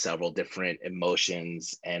of several different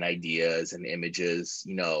emotions and ideas and images.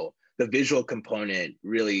 The visual component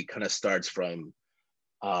really kind of starts from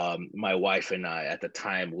my wife and I, at the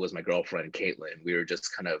time, was my girlfriend, Caitlin. We were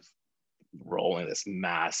just kind of rolling this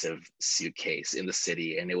massive suitcase in the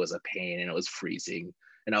city, and it was a pain, and it was freezing,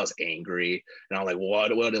 and I was angry, and I was like,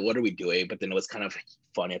 what are we doing? But then it was kind of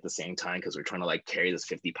funny at the same time, because we're trying to like carry this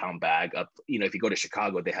 50-pound bag up. If you go to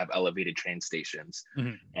Chicago, they have elevated train stations,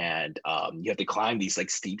 and you have to climb these like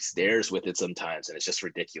steep stairs with it sometimes, and it's just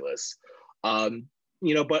ridiculous.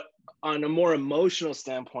 But on a more emotional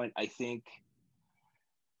standpoint, I think,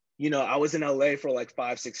 I was in LA for like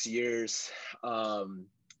 5-6 years,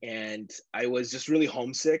 and I was just really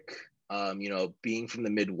homesick. Being from the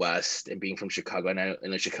Midwest and being from Chicago,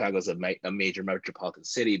 and Chicago is a major metropolitan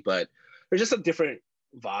city, but there's just a different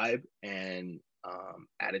vibe and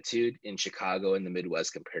attitude in Chicago and the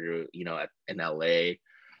Midwest compared to in LA.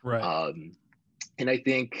 Right. And I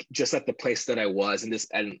think just at the place that I was,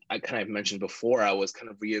 and I kind of mentioned before, I was kind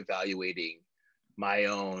of reevaluating my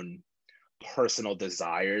own personal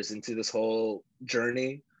desires into this whole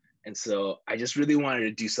journey. And so I just really wanted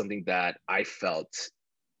to do something that I felt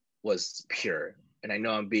was pure. And I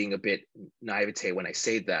know I'm being a bit naivete when I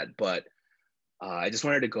say that, but I just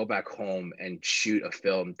wanted to go back home and shoot a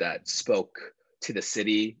film that spoke to the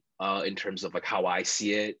city in terms of like how I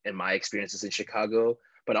see it and my experiences in Chicago,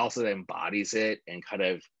 but also that embodies it, and kind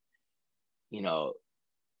of,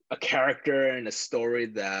 a character and a story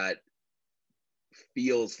that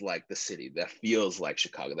feels like the city, that feels like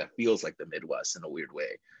Chicago, that feels like the Midwest in a weird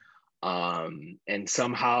way. And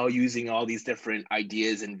somehow using all these different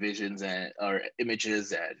ideas and visions or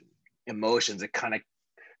images and emotions, it kind of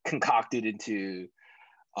concocted into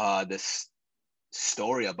this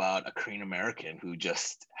story about a Korean American who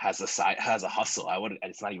just has a hustle.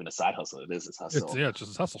 It's not even a side hustle, it is his hustle. It's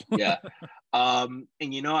just a hustle. Yeah. And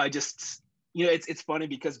I just, it's funny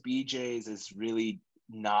because BJ's is really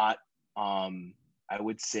not I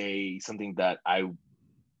would say something that I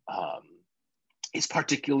is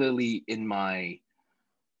particularly in my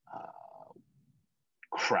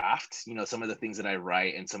craft. Some of the things that I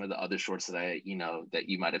write and some of the other shorts that I that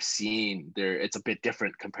you might have seen there, it's a bit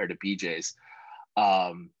different compared to BJ's.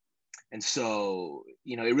 And so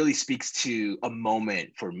it really speaks to a moment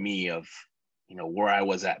for me of where I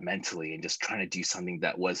was at mentally, and just trying to do something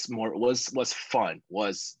that was fun,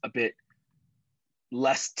 was a bit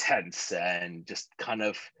less tense, and just kind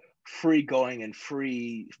of free going and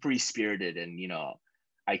free spirited. And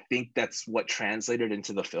I think that's what translated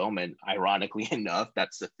into the film, and ironically enough,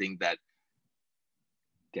 that's the thing that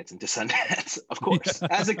gets into Sundance, of course,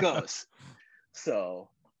 as it goes. So,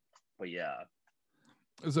 but yeah.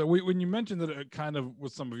 So when you mentioned that it kind of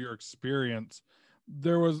was some of your experience,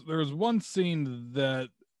 there was one scene that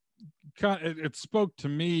it spoke to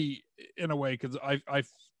me in a way, because I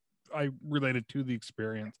related to the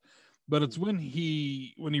experience, but it's when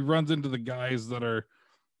he runs into the guys that are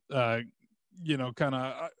kind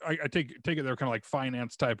of, I take it they're kind of like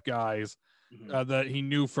finance type guys that he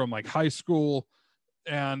knew from like high school,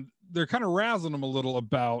 and they're kind of razzing him a little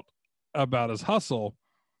about his hustle,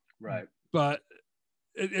 right? But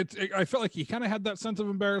I felt like he kind of had that sense of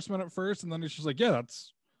embarrassment at first, and then it's just like, yeah,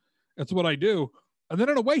 that's what I do. And then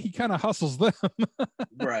in a way he kind of hustles them.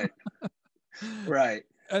 Right.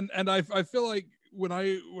 And I feel like when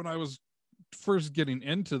I was first getting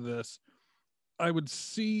into this, I would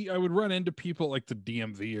run into people like the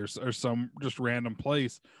DMV or some just random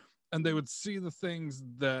place, and they would see the things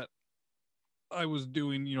that I was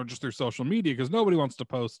doing, just through social media, because nobody wants to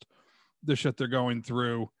post the shit they're going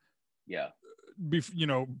through. Yeah.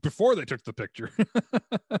 Before they took the picture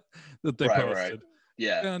that they posted. Right.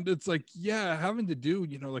 Yeah. And it's like, yeah, having to do,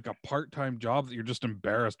 like a part-time job that you're just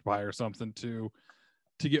embarrassed by or something to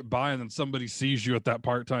get by, and then somebody sees you at that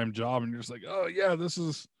part-time job and you're just like, oh yeah, this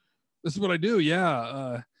is what I do.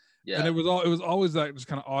 Yeah. Yeah. And it was always that just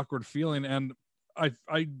kind of awkward feeling. And I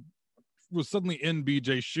was suddenly in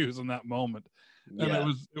BJ's shoes in that moment. And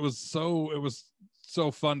yeah. it was so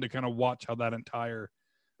fun to kind of watch how that entire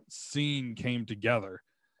scene came together.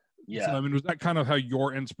 Yeah. So, I mean, was that kind of how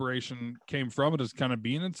your inspiration came from it, as kind of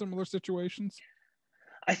being in similar situations?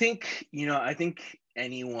 I think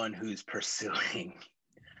anyone who's pursuing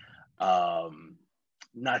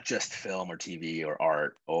not just film or TV or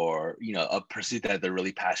art, or a pursuit that they're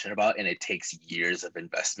really passionate about, and it takes years of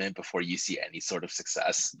investment before you see any sort of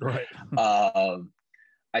success, right?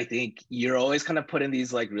 I think you're always kind of put in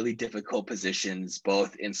these like really difficult positions,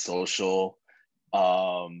 both in social,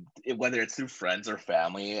 whether it's through friends or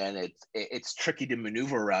family, and it's tricky to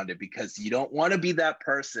maneuver around it, because you don't want to be that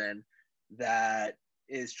person that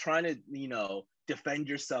is trying to defend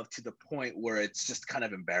yourself to the point where it's just kind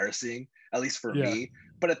of embarrassing, at least for me.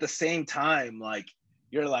 But at the same time, like,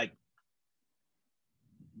 you're like,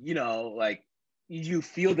 like, you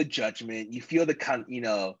feel the judgment, you feel the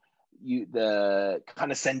the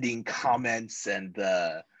condescending comments, and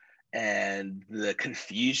the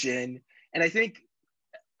confusion. And I think,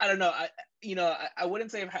 I don't know, I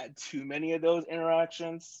wouldn't say I've had too many of those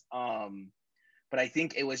interactions, but I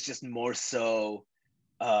think it was just more so,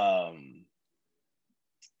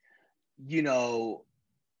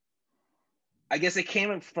 I guess it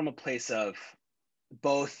came from a place of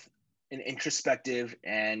both an introspective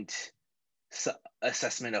and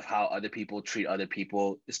assessment of how other people treat other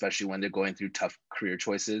people, especially when they're going through tough career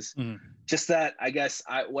choices. Just that, I guess,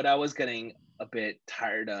 what I was getting a bit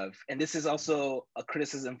tired of, and this is also a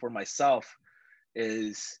criticism for myself,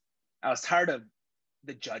 is I was tired of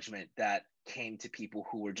the judgment that came to people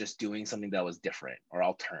who were just doing something that was different or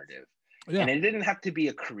alternative. And it didn't have to be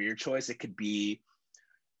a career choice. It could be,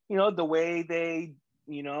 the way they,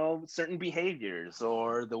 certain behaviors,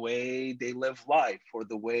 or the way they live life, or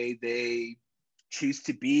the way they choose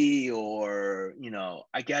to be, or,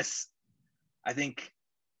 I guess, I think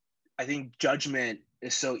judgment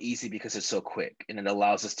is so easy because it's so quick, and it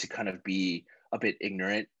allows us to kind of be a bit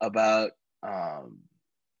ignorant about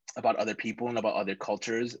other people and about other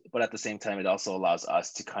cultures. But at the same time, it also allows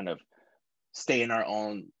us to kind of stay in our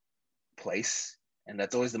own place. And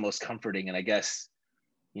that's always the most comforting. And I guess,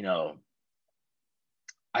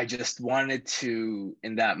 I just wanted to,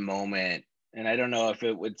 in that moment, and I don't know if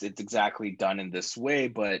it's exactly done in this way,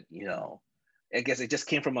 but, I guess it just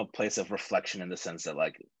came from a place of reflection, in the sense that,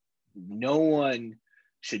 like, no one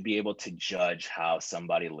should be able to judge how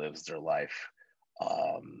somebody lives their life.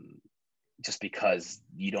 just because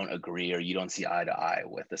you don't agree or you don't see eye to eye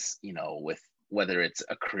with this, with whether it's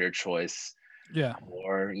a career choice, Yeah.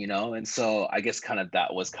 or, and so I guess kind of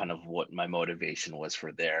that was kind of what my motivation was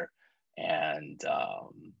for there. And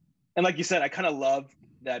like you said, I kind of love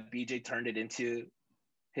that BJ turned it into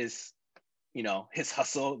his, his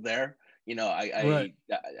hustle there. Right.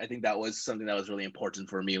 I think that was something that was really important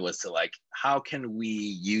for me, was to like, how can we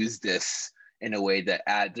use this in a way that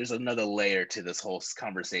there's another layer to this whole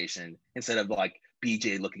conversation, instead of like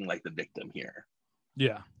BJ looking like the victim here.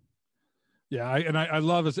 Yeah. Yeah. I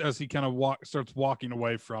love as he kind of starts walking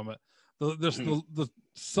away from it. The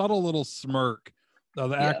subtle little smirk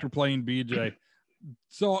of the actor playing BJ.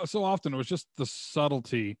 So often it was just the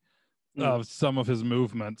subtlety of some of his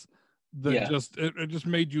movements that it just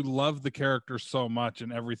made you love the character so much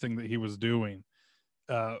and everything that he was doing,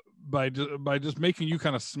 by just making you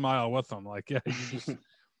kind of smile with him. Like, yeah, you just,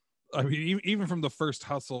 I mean, even from the first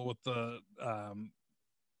hustle with the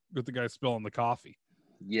guy spilling the coffee,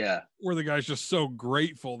 where the guy's just so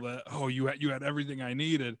grateful that, oh, you had everything I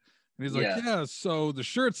needed, and he's like, yeah, so the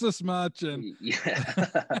shirt's this much, and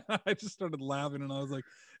I just started laughing, and I was like,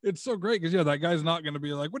 it's so great, because that guy's not going to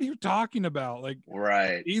be like, what are you talking about? Like,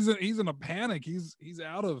 right, he's in a panic. He's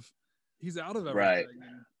out of everything.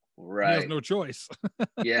 Right. He has no choice.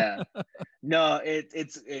 Yeah. No,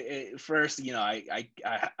 it's first, I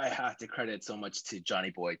have to credit so much to Johnny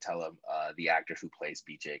Boy Tellum, the actor who plays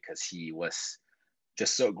BJ, because he was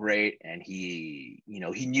just so great, and he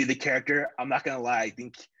knew the character. I'm not gonna lie,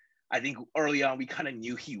 I think early on we kind of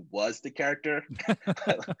knew he was the character.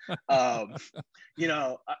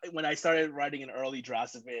 When I started writing an early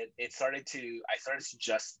drafts of it, I started to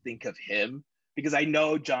just think of him, because I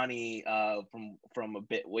know Johnny from a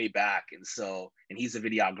bit way back, and he's a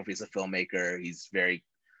videographer, he's a filmmaker, he's very,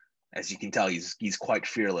 as you can tell, he's quite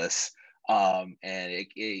fearless. And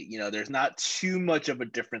there's not too much of a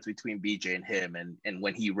difference between BJ and him. And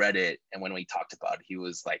when he read it, and when we talked about it, he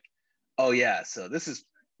was like, oh yeah, so this is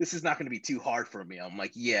not going to be too hard for me. I'm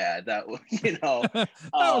like, yeah, that that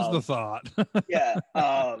was the thought. Yeah.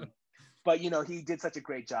 But he did such a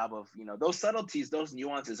great job of, those subtleties, those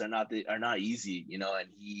nuances are not easy, and I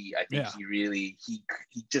think he really he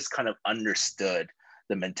just kind of understood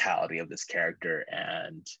the mentality of this character.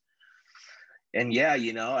 And yeah,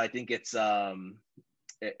 I think it's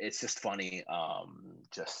just funny,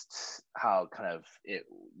 just how kind of it,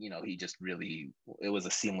 he just really, it was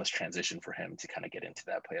a seamless transition for him to kind of get into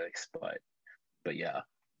that place. But yeah.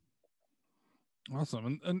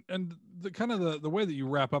 Awesome. And the kind of the way that you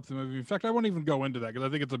wrap up the movie, in fact, I won't even go into that, because I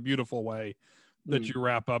think it's a beautiful way that you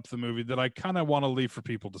wrap up the movie that I kind of want to leave for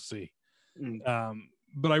people to see.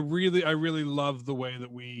 But I really love the way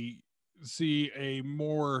that we see a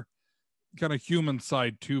more kind of human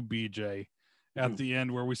side to BJ at the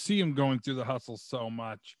end, where we see him going through the hustle so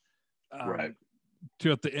much, right,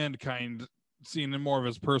 to at the end kind of seeing more of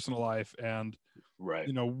his personal life and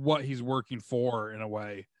what he's working for in a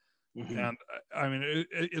way. And I mean,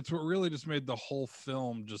 it's what really just made the whole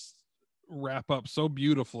film just wrap up so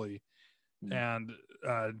beautifully, and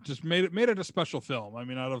just made it a special film. I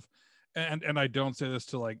mean, and I don't say this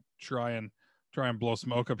to like try and blow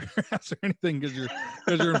smoke up your ass or anything, because you're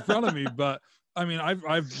in front of me, but I mean,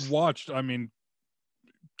 I've watched, I mean,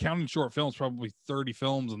 counting short films, probably 30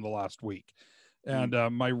 films in the last week, and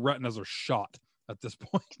my retinas are shot at this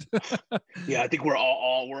point. Yeah, I think we're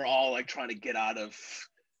all like trying to get out of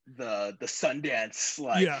the Sundance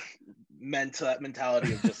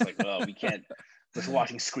mentality of just like, well, we can't just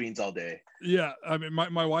watching screens all day. Yeah, I mean,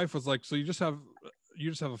 my wife was like, so you just have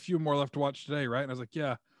a few more left to watch today, right? And I was like,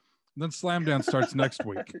 yeah. And then Slamdance starts next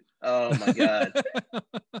week. Oh my god.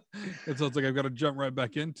 And so it's like I've got to jump right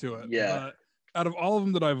back into it. Yeah. But out of all of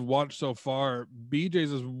them that I've watched so far,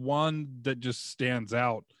 BJ's is one that just stands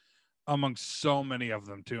out amongst so many of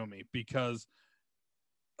them to me, because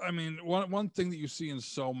I mean, one thing that you see in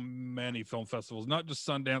so many film festivals, not just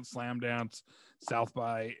Sundance, Slamdance, South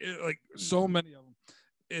by, like so many of them,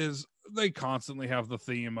 is they constantly have the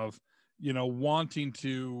theme of, wanting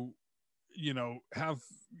to, have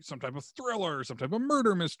some type of thriller, some type of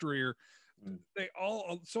murder mystery, or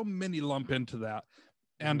so many lump into that.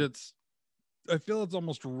 And I feel it's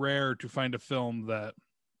almost rare to find a film that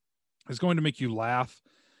is going to make you laugh,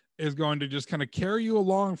 is going to just kind of carry you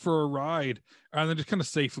along for a ride, and then just kind of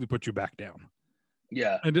safely put you back down.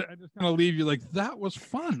 Yeah. And I just kind of leave you like, that was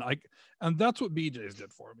fun. And that's what BJ's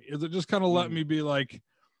did for me, is it just kind of let me be like,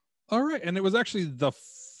 all right. And it was actually the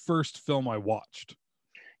first film I watched.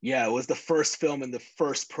 Yeah, it was the first film in the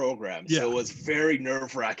first program. Yeah. So it was very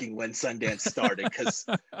nerve-wracking when Sundance started because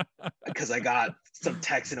I got some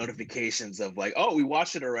text and notifications of like, oh, we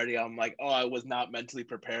watched it already. I'm like, oh, I was not mentally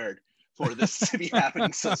prepared for this to be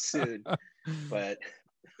happening so soon. But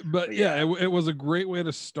yeah, it was a great way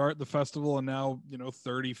to start the festival. And now,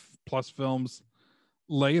 30 plus films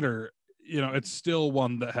later, it's still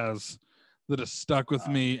one that has stuck with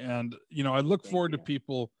me. And, I look forward to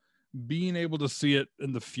people being able to see it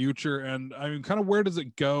in the future. And I mean, kind of where does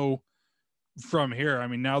it go from here? I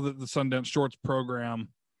mean, now that the Sundance Shorts program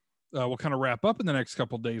will kind of wrap up in the next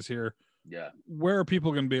couple of days here. Yeah. Where are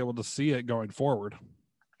people going to be able to see it going forward?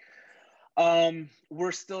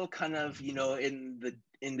 We're still kind of,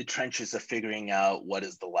 in the trenches of figuring out what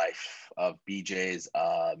is the life of BJ's.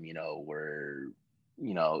 We're,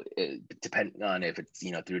 depending on if it's,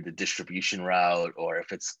 through the distribution route or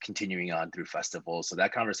if it's continuing on through festivals. So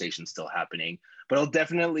that conversation's still happening, but it'll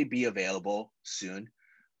definitely be available soon.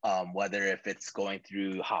 Whether if it's going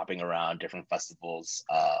through hopping around different festivals,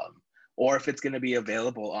 or if it's going to be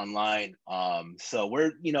available online. So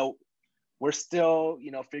we're still,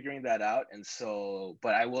 figuring that out. And so,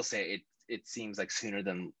 but I will say it seems like sooner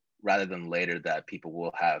rather than later that people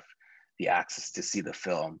will have the access to see the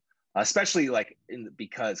film, especially like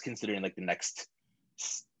because considering like the next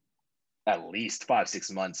at least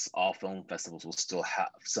 5-6 months, all film festivals will still have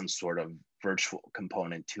some sort of virtual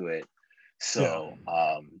component to it. So,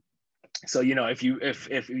 so if you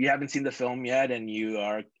haven't seen the film yet and you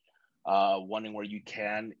are wondering where you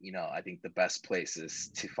can, I think the best place is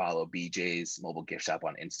to follow BJ's Mobile Gift Shop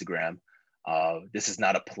on Instagram. This is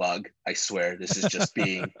not a plug, I swear. This is just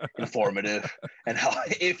being informative and how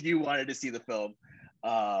if you wanted to see the film.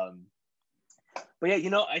 But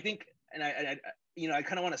yeah, I think, and I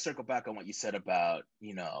kind of want to circle back on what you said about,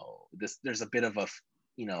 this. There's a bit of a,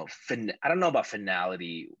 I don't know about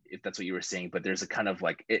finality if that's what you were saying, but there's a kind of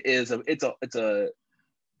like it's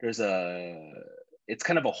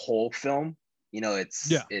kind of a whole film,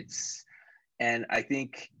 it's, and I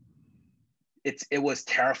think it was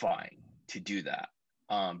terrifying to do that,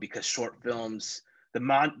 because short films, the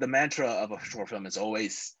mantra of a short film is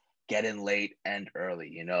always get in late and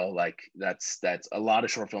early, like that's a lot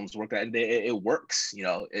of short films work that, and it works,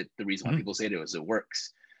 the reason why people say it is it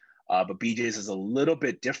works. But BJ's is a little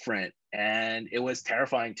bit different, and it was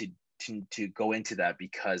terrifying to go into that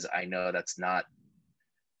because I know that's not,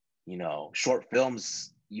 short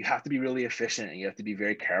films, you have to be really efficient and you have to be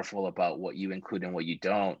very careful about what you include and what you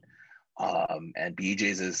don't. And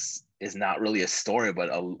BJ's is not really a story, but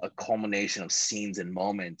a culmination of scenes and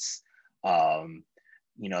moments,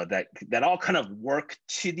 that all kind of work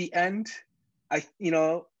to the end.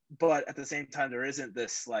 But at the same time, there isn't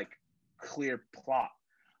this like clear plot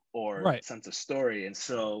or sense of story. And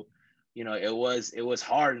so, it was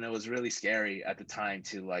hard and it was really scary at the time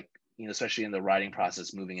to like, especially in the writing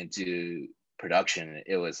process, moving into production,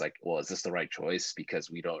 it was like, well, is this the right choice? Because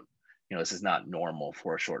we don't, this is not normal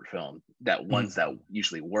for a short film, that ones that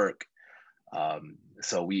usually work.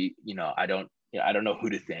 So we, I don't know who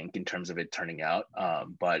to thank in terms of it turning out.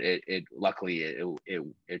 But it luckily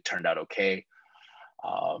it turned out okay.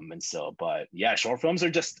 And so, but yeah, short films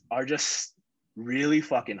are just really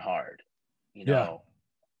fucking hard.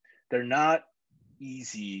 They're not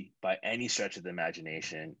easy by any stretch of the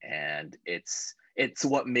imagination, and it's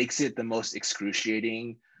what makes it the most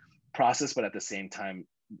excruciating process, but at the same time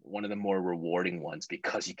one of the more rewarding ones,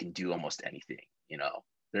 because you can do almost anything.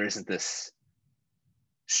 There isn't this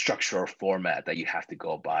structure or format that you have to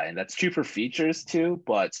go by, and that's true for features too,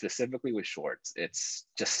 but specifically with shorts, it's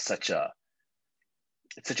just such an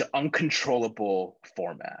uncontrollable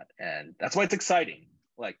format, and that's why it's exciting.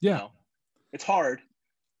 Like, it's hard,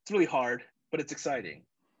 it's really hard, but it's exciting.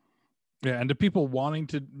 Yeah, and to people wanting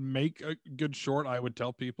to make a good short, I would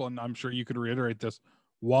tell people, and I'm sure you could reiterate this,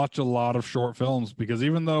 watch a lot of short films, because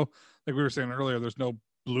even though, like we were saying earlier, there's no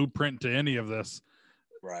blueprint to any of this,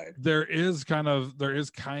 right? There is kind of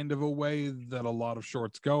a way that a lot of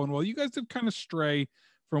shorts go, and while you guys did kind of stray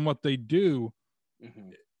from what they do,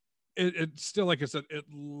 it still, like I said, it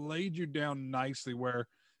laid you down nicely where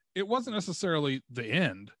it wasn't necessarily the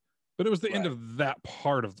end, but it was the end of that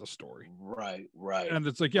part of the story. Right. And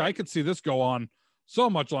it's like, I could see this go on so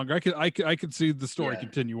much longer. I could see the story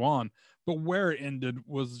continue on, but where it ended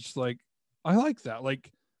was just like, I like that.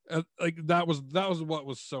 Like that was what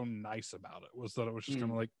was so nice about it, was that it was just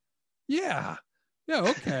kind of like, okay.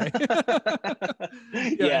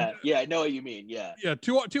 I know what you mean. Yeah.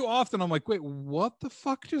 Too often I'm like, wait, what the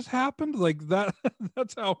fuck just happened? Like that.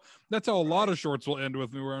 That's how a lot of shorts will end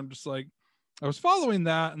with me, where I'm just like, I was following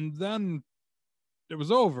that, and then it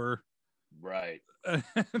was over. Right.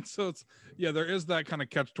 And so it's, yeah, there is that kind of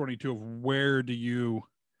catch-22 of where do you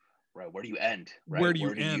end? Right? Where do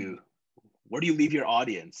you end? Where do you leave your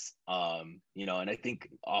audience? You know, and I think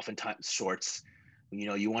oftentimes shorts, you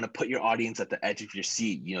know, you want to put your audience at the edge of your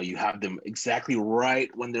seat. You know, you have them exactly right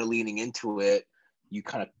when they're leaning into it. You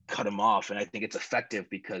kind of cut them off, and I think it's effective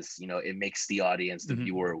because, you know, it makes the audience, the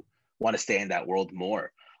viewer, want to stay in that world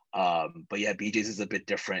more. But yeah, BJ's is a bit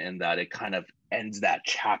different in that it kind of ends that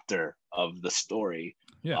chapter of the story.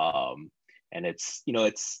 Yeah. And it's, you know,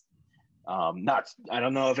 it's not, I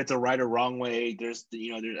don't know if it's a right or wrong way. There's,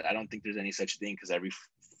 you know, I don't think there's any such thing, because every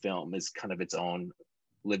film is kind of its own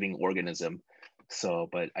living organism. So,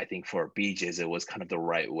 but I think for BJ's, it was kind of the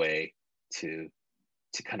right way to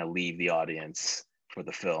kind of leave the audience for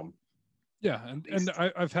the film. Yeah, and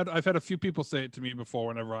I've had a few people say it to me before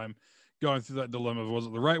whenever I'm going through that dilemma of, was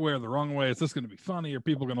it the right way or the wrong way? Is this going to be funny? Are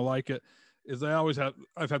people going to like it?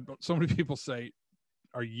 I've had so many people say,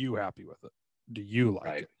 are you happy with it? Do you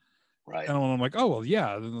like it? Right. And I'm like, oh, well,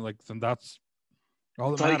 yeah. Then that's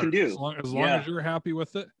all that matters. All you can do. As long as you're happy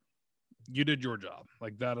with it, you did your job.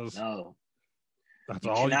 Like that is, that's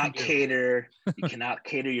all you can cater. You cannot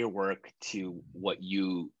cater your work to what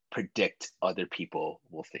you predict other people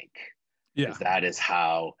will think. Yeah. That is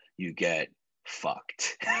how you get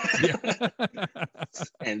fucked.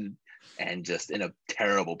 and just in a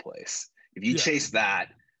terrible place. If you chase that,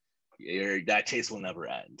 that chase will never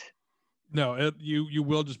end. No, you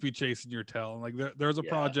will just be chasing your tail. And like there's a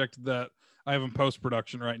project that I have in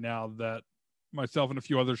post-production right now that myself and a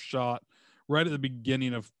few others shot right at the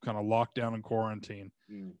beginning of kind of lockdown and quarantine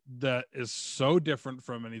that is so different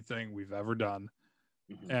from anything we've ever done.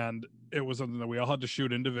 And it was something that we all had to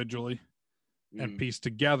shoot individually and piece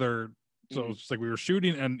together. So it's like we were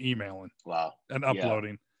shooting and emailing and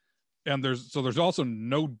uploading. And there's also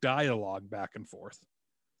no dialogue back and forth.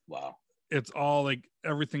 Wow. It's all like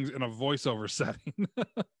everything's in a voiceover setting.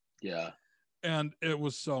 Yeah. And it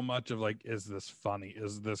was so much of like, is this funny?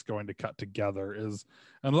 Is this going to cut together?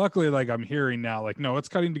 And luckily, like I'm hearing now, like, no, it's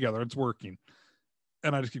cutting together. It's working.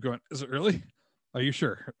 And I just keep going, is it really? Are you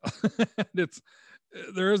sure?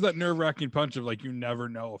 There is that nerve-wracking punch of like, you never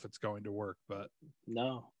know if it's going to work, but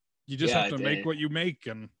no, you just have to make what you make.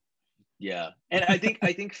 And and I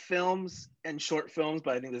think films and short films,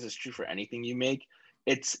 but I think this is true for anything you make,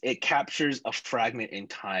 it captures a fragment in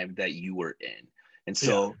time that you were in. And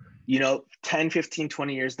so, you know, 10, 15,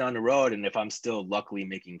 20 years down the road, and if I'm still luckily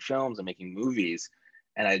making films and making movies,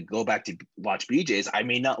 and I go back to watch BJ's, I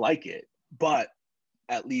may not like it, but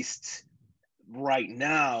at least right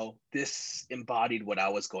now, this embodied what I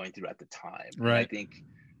was going through at the time. Right.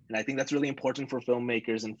 And I think that's really important for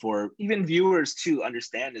filmmakers and for even viewers to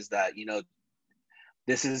understand, is that, you know,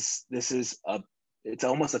 this is it's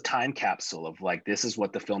almost a time capsule of like, this is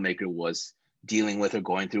what the filmmaker was dealing with or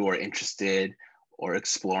going through or interested or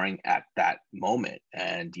exploring at that moment.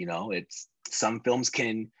 And, you know, some films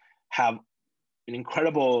can have an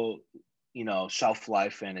incredible, you know, shelf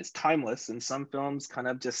life and is timeless, and some films kind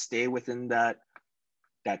of just stay within that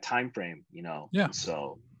time frame, you know. And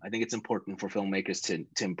so I think it's important for filmmakers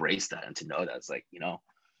to embrace that and to know that it's like, you know,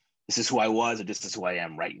 this is who I was, or this is who I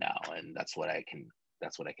am right now, and that's what I can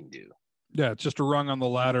do. Yeah, it's just a rung on the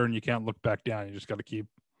ladder, and you can't look back down. You just got to keep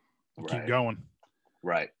going.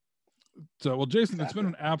 Right. So, well, Jason, It's been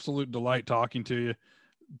an absolute delight talking to you.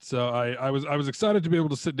 So I was excited to be able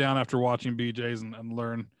to sit down after watching BJ's and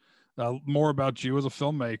learn more about you as a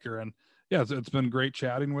filmmaker. And yeah, it's been great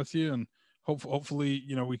chatting with you, and hopefully,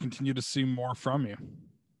 you know, we continue to see more from you.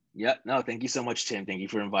 Yeah, no, thank you so much, Tim. Thank you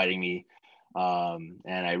for inviting me. And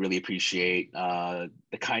I really appreciate the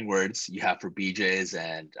kind words you have for BJ's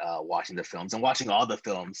and watching the films and watching all the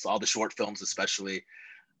films, all the short films, especially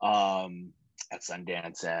at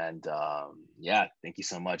Sundance. And yeah, thank you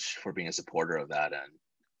so much for being a supporter of that, and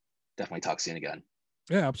definitely talk soon again.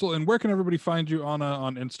 Yeah, absolutely. And where can everybody find you on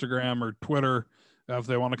Instagram or Twitter if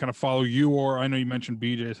they want to kind of follow you? Or I know you mentioned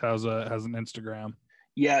BJ's has an Instagram.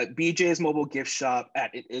 Yeah, BJ's Mobile Gift Shop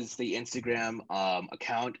it is the Instagram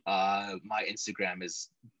account. My Instagram is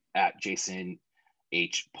at Jason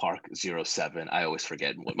H Park 07. I always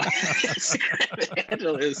forget what my Instagram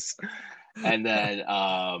handle is. And then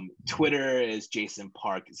Twitter is Jason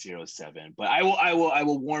Park 07. But I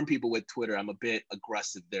will warn people with Twitter, I'm a bit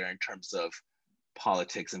aggressive there in terms of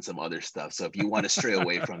politics and some other stuff. So if you want to stray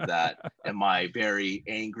away from that and my very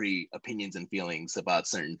angry opinions and feelings about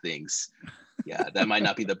certain things, yeah, that might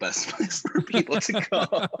not be the best place for people to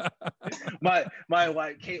go. My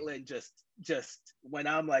wife Caitlin just when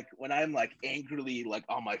I'm angrily like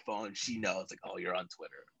on my phone, she knows like, oh, you're on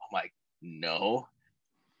Twitter. I'm like, no,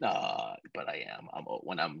 But I am.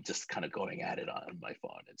 When I'm just kind of going at it on my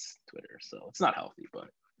phone, it's Twitter. So it's not healthy, but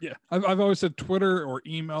yeah, I've always said Twitter or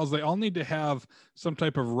emails, they all need to have some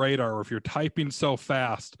type of radar. Or if you're typing so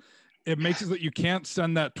fast, it makes it that you can't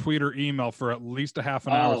send that tweet or email for at least a half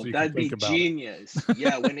an hour. So you that'd can be think about genius.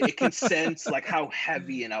 Yeah, when it can sense like how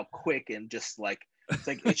heavy and how quick and just like it's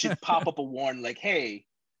like it should pop up a warning like, hey,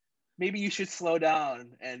 maybe you should slow down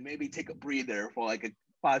and maybe take a breather for like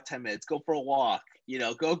 5-10 minutes. Go for a walk.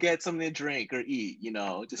 Go get something to drink or eat.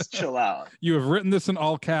 Just chill out. You have written this in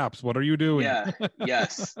all caps. What are you doing? Yeah.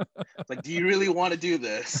 Yes. It's like, do you really want to do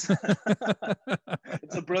this?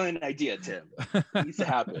 It's a brilliant idea, Tim. It needs to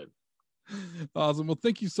happen. Awesome. Well,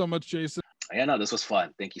 thank you so much, Jason. Yeah, no, this was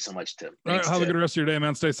fun. Thank you so much, Tim. All right, have a good rest of your day,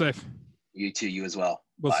 man. Stay safe. You too. You as well.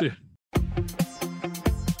 We'll Bye. see you.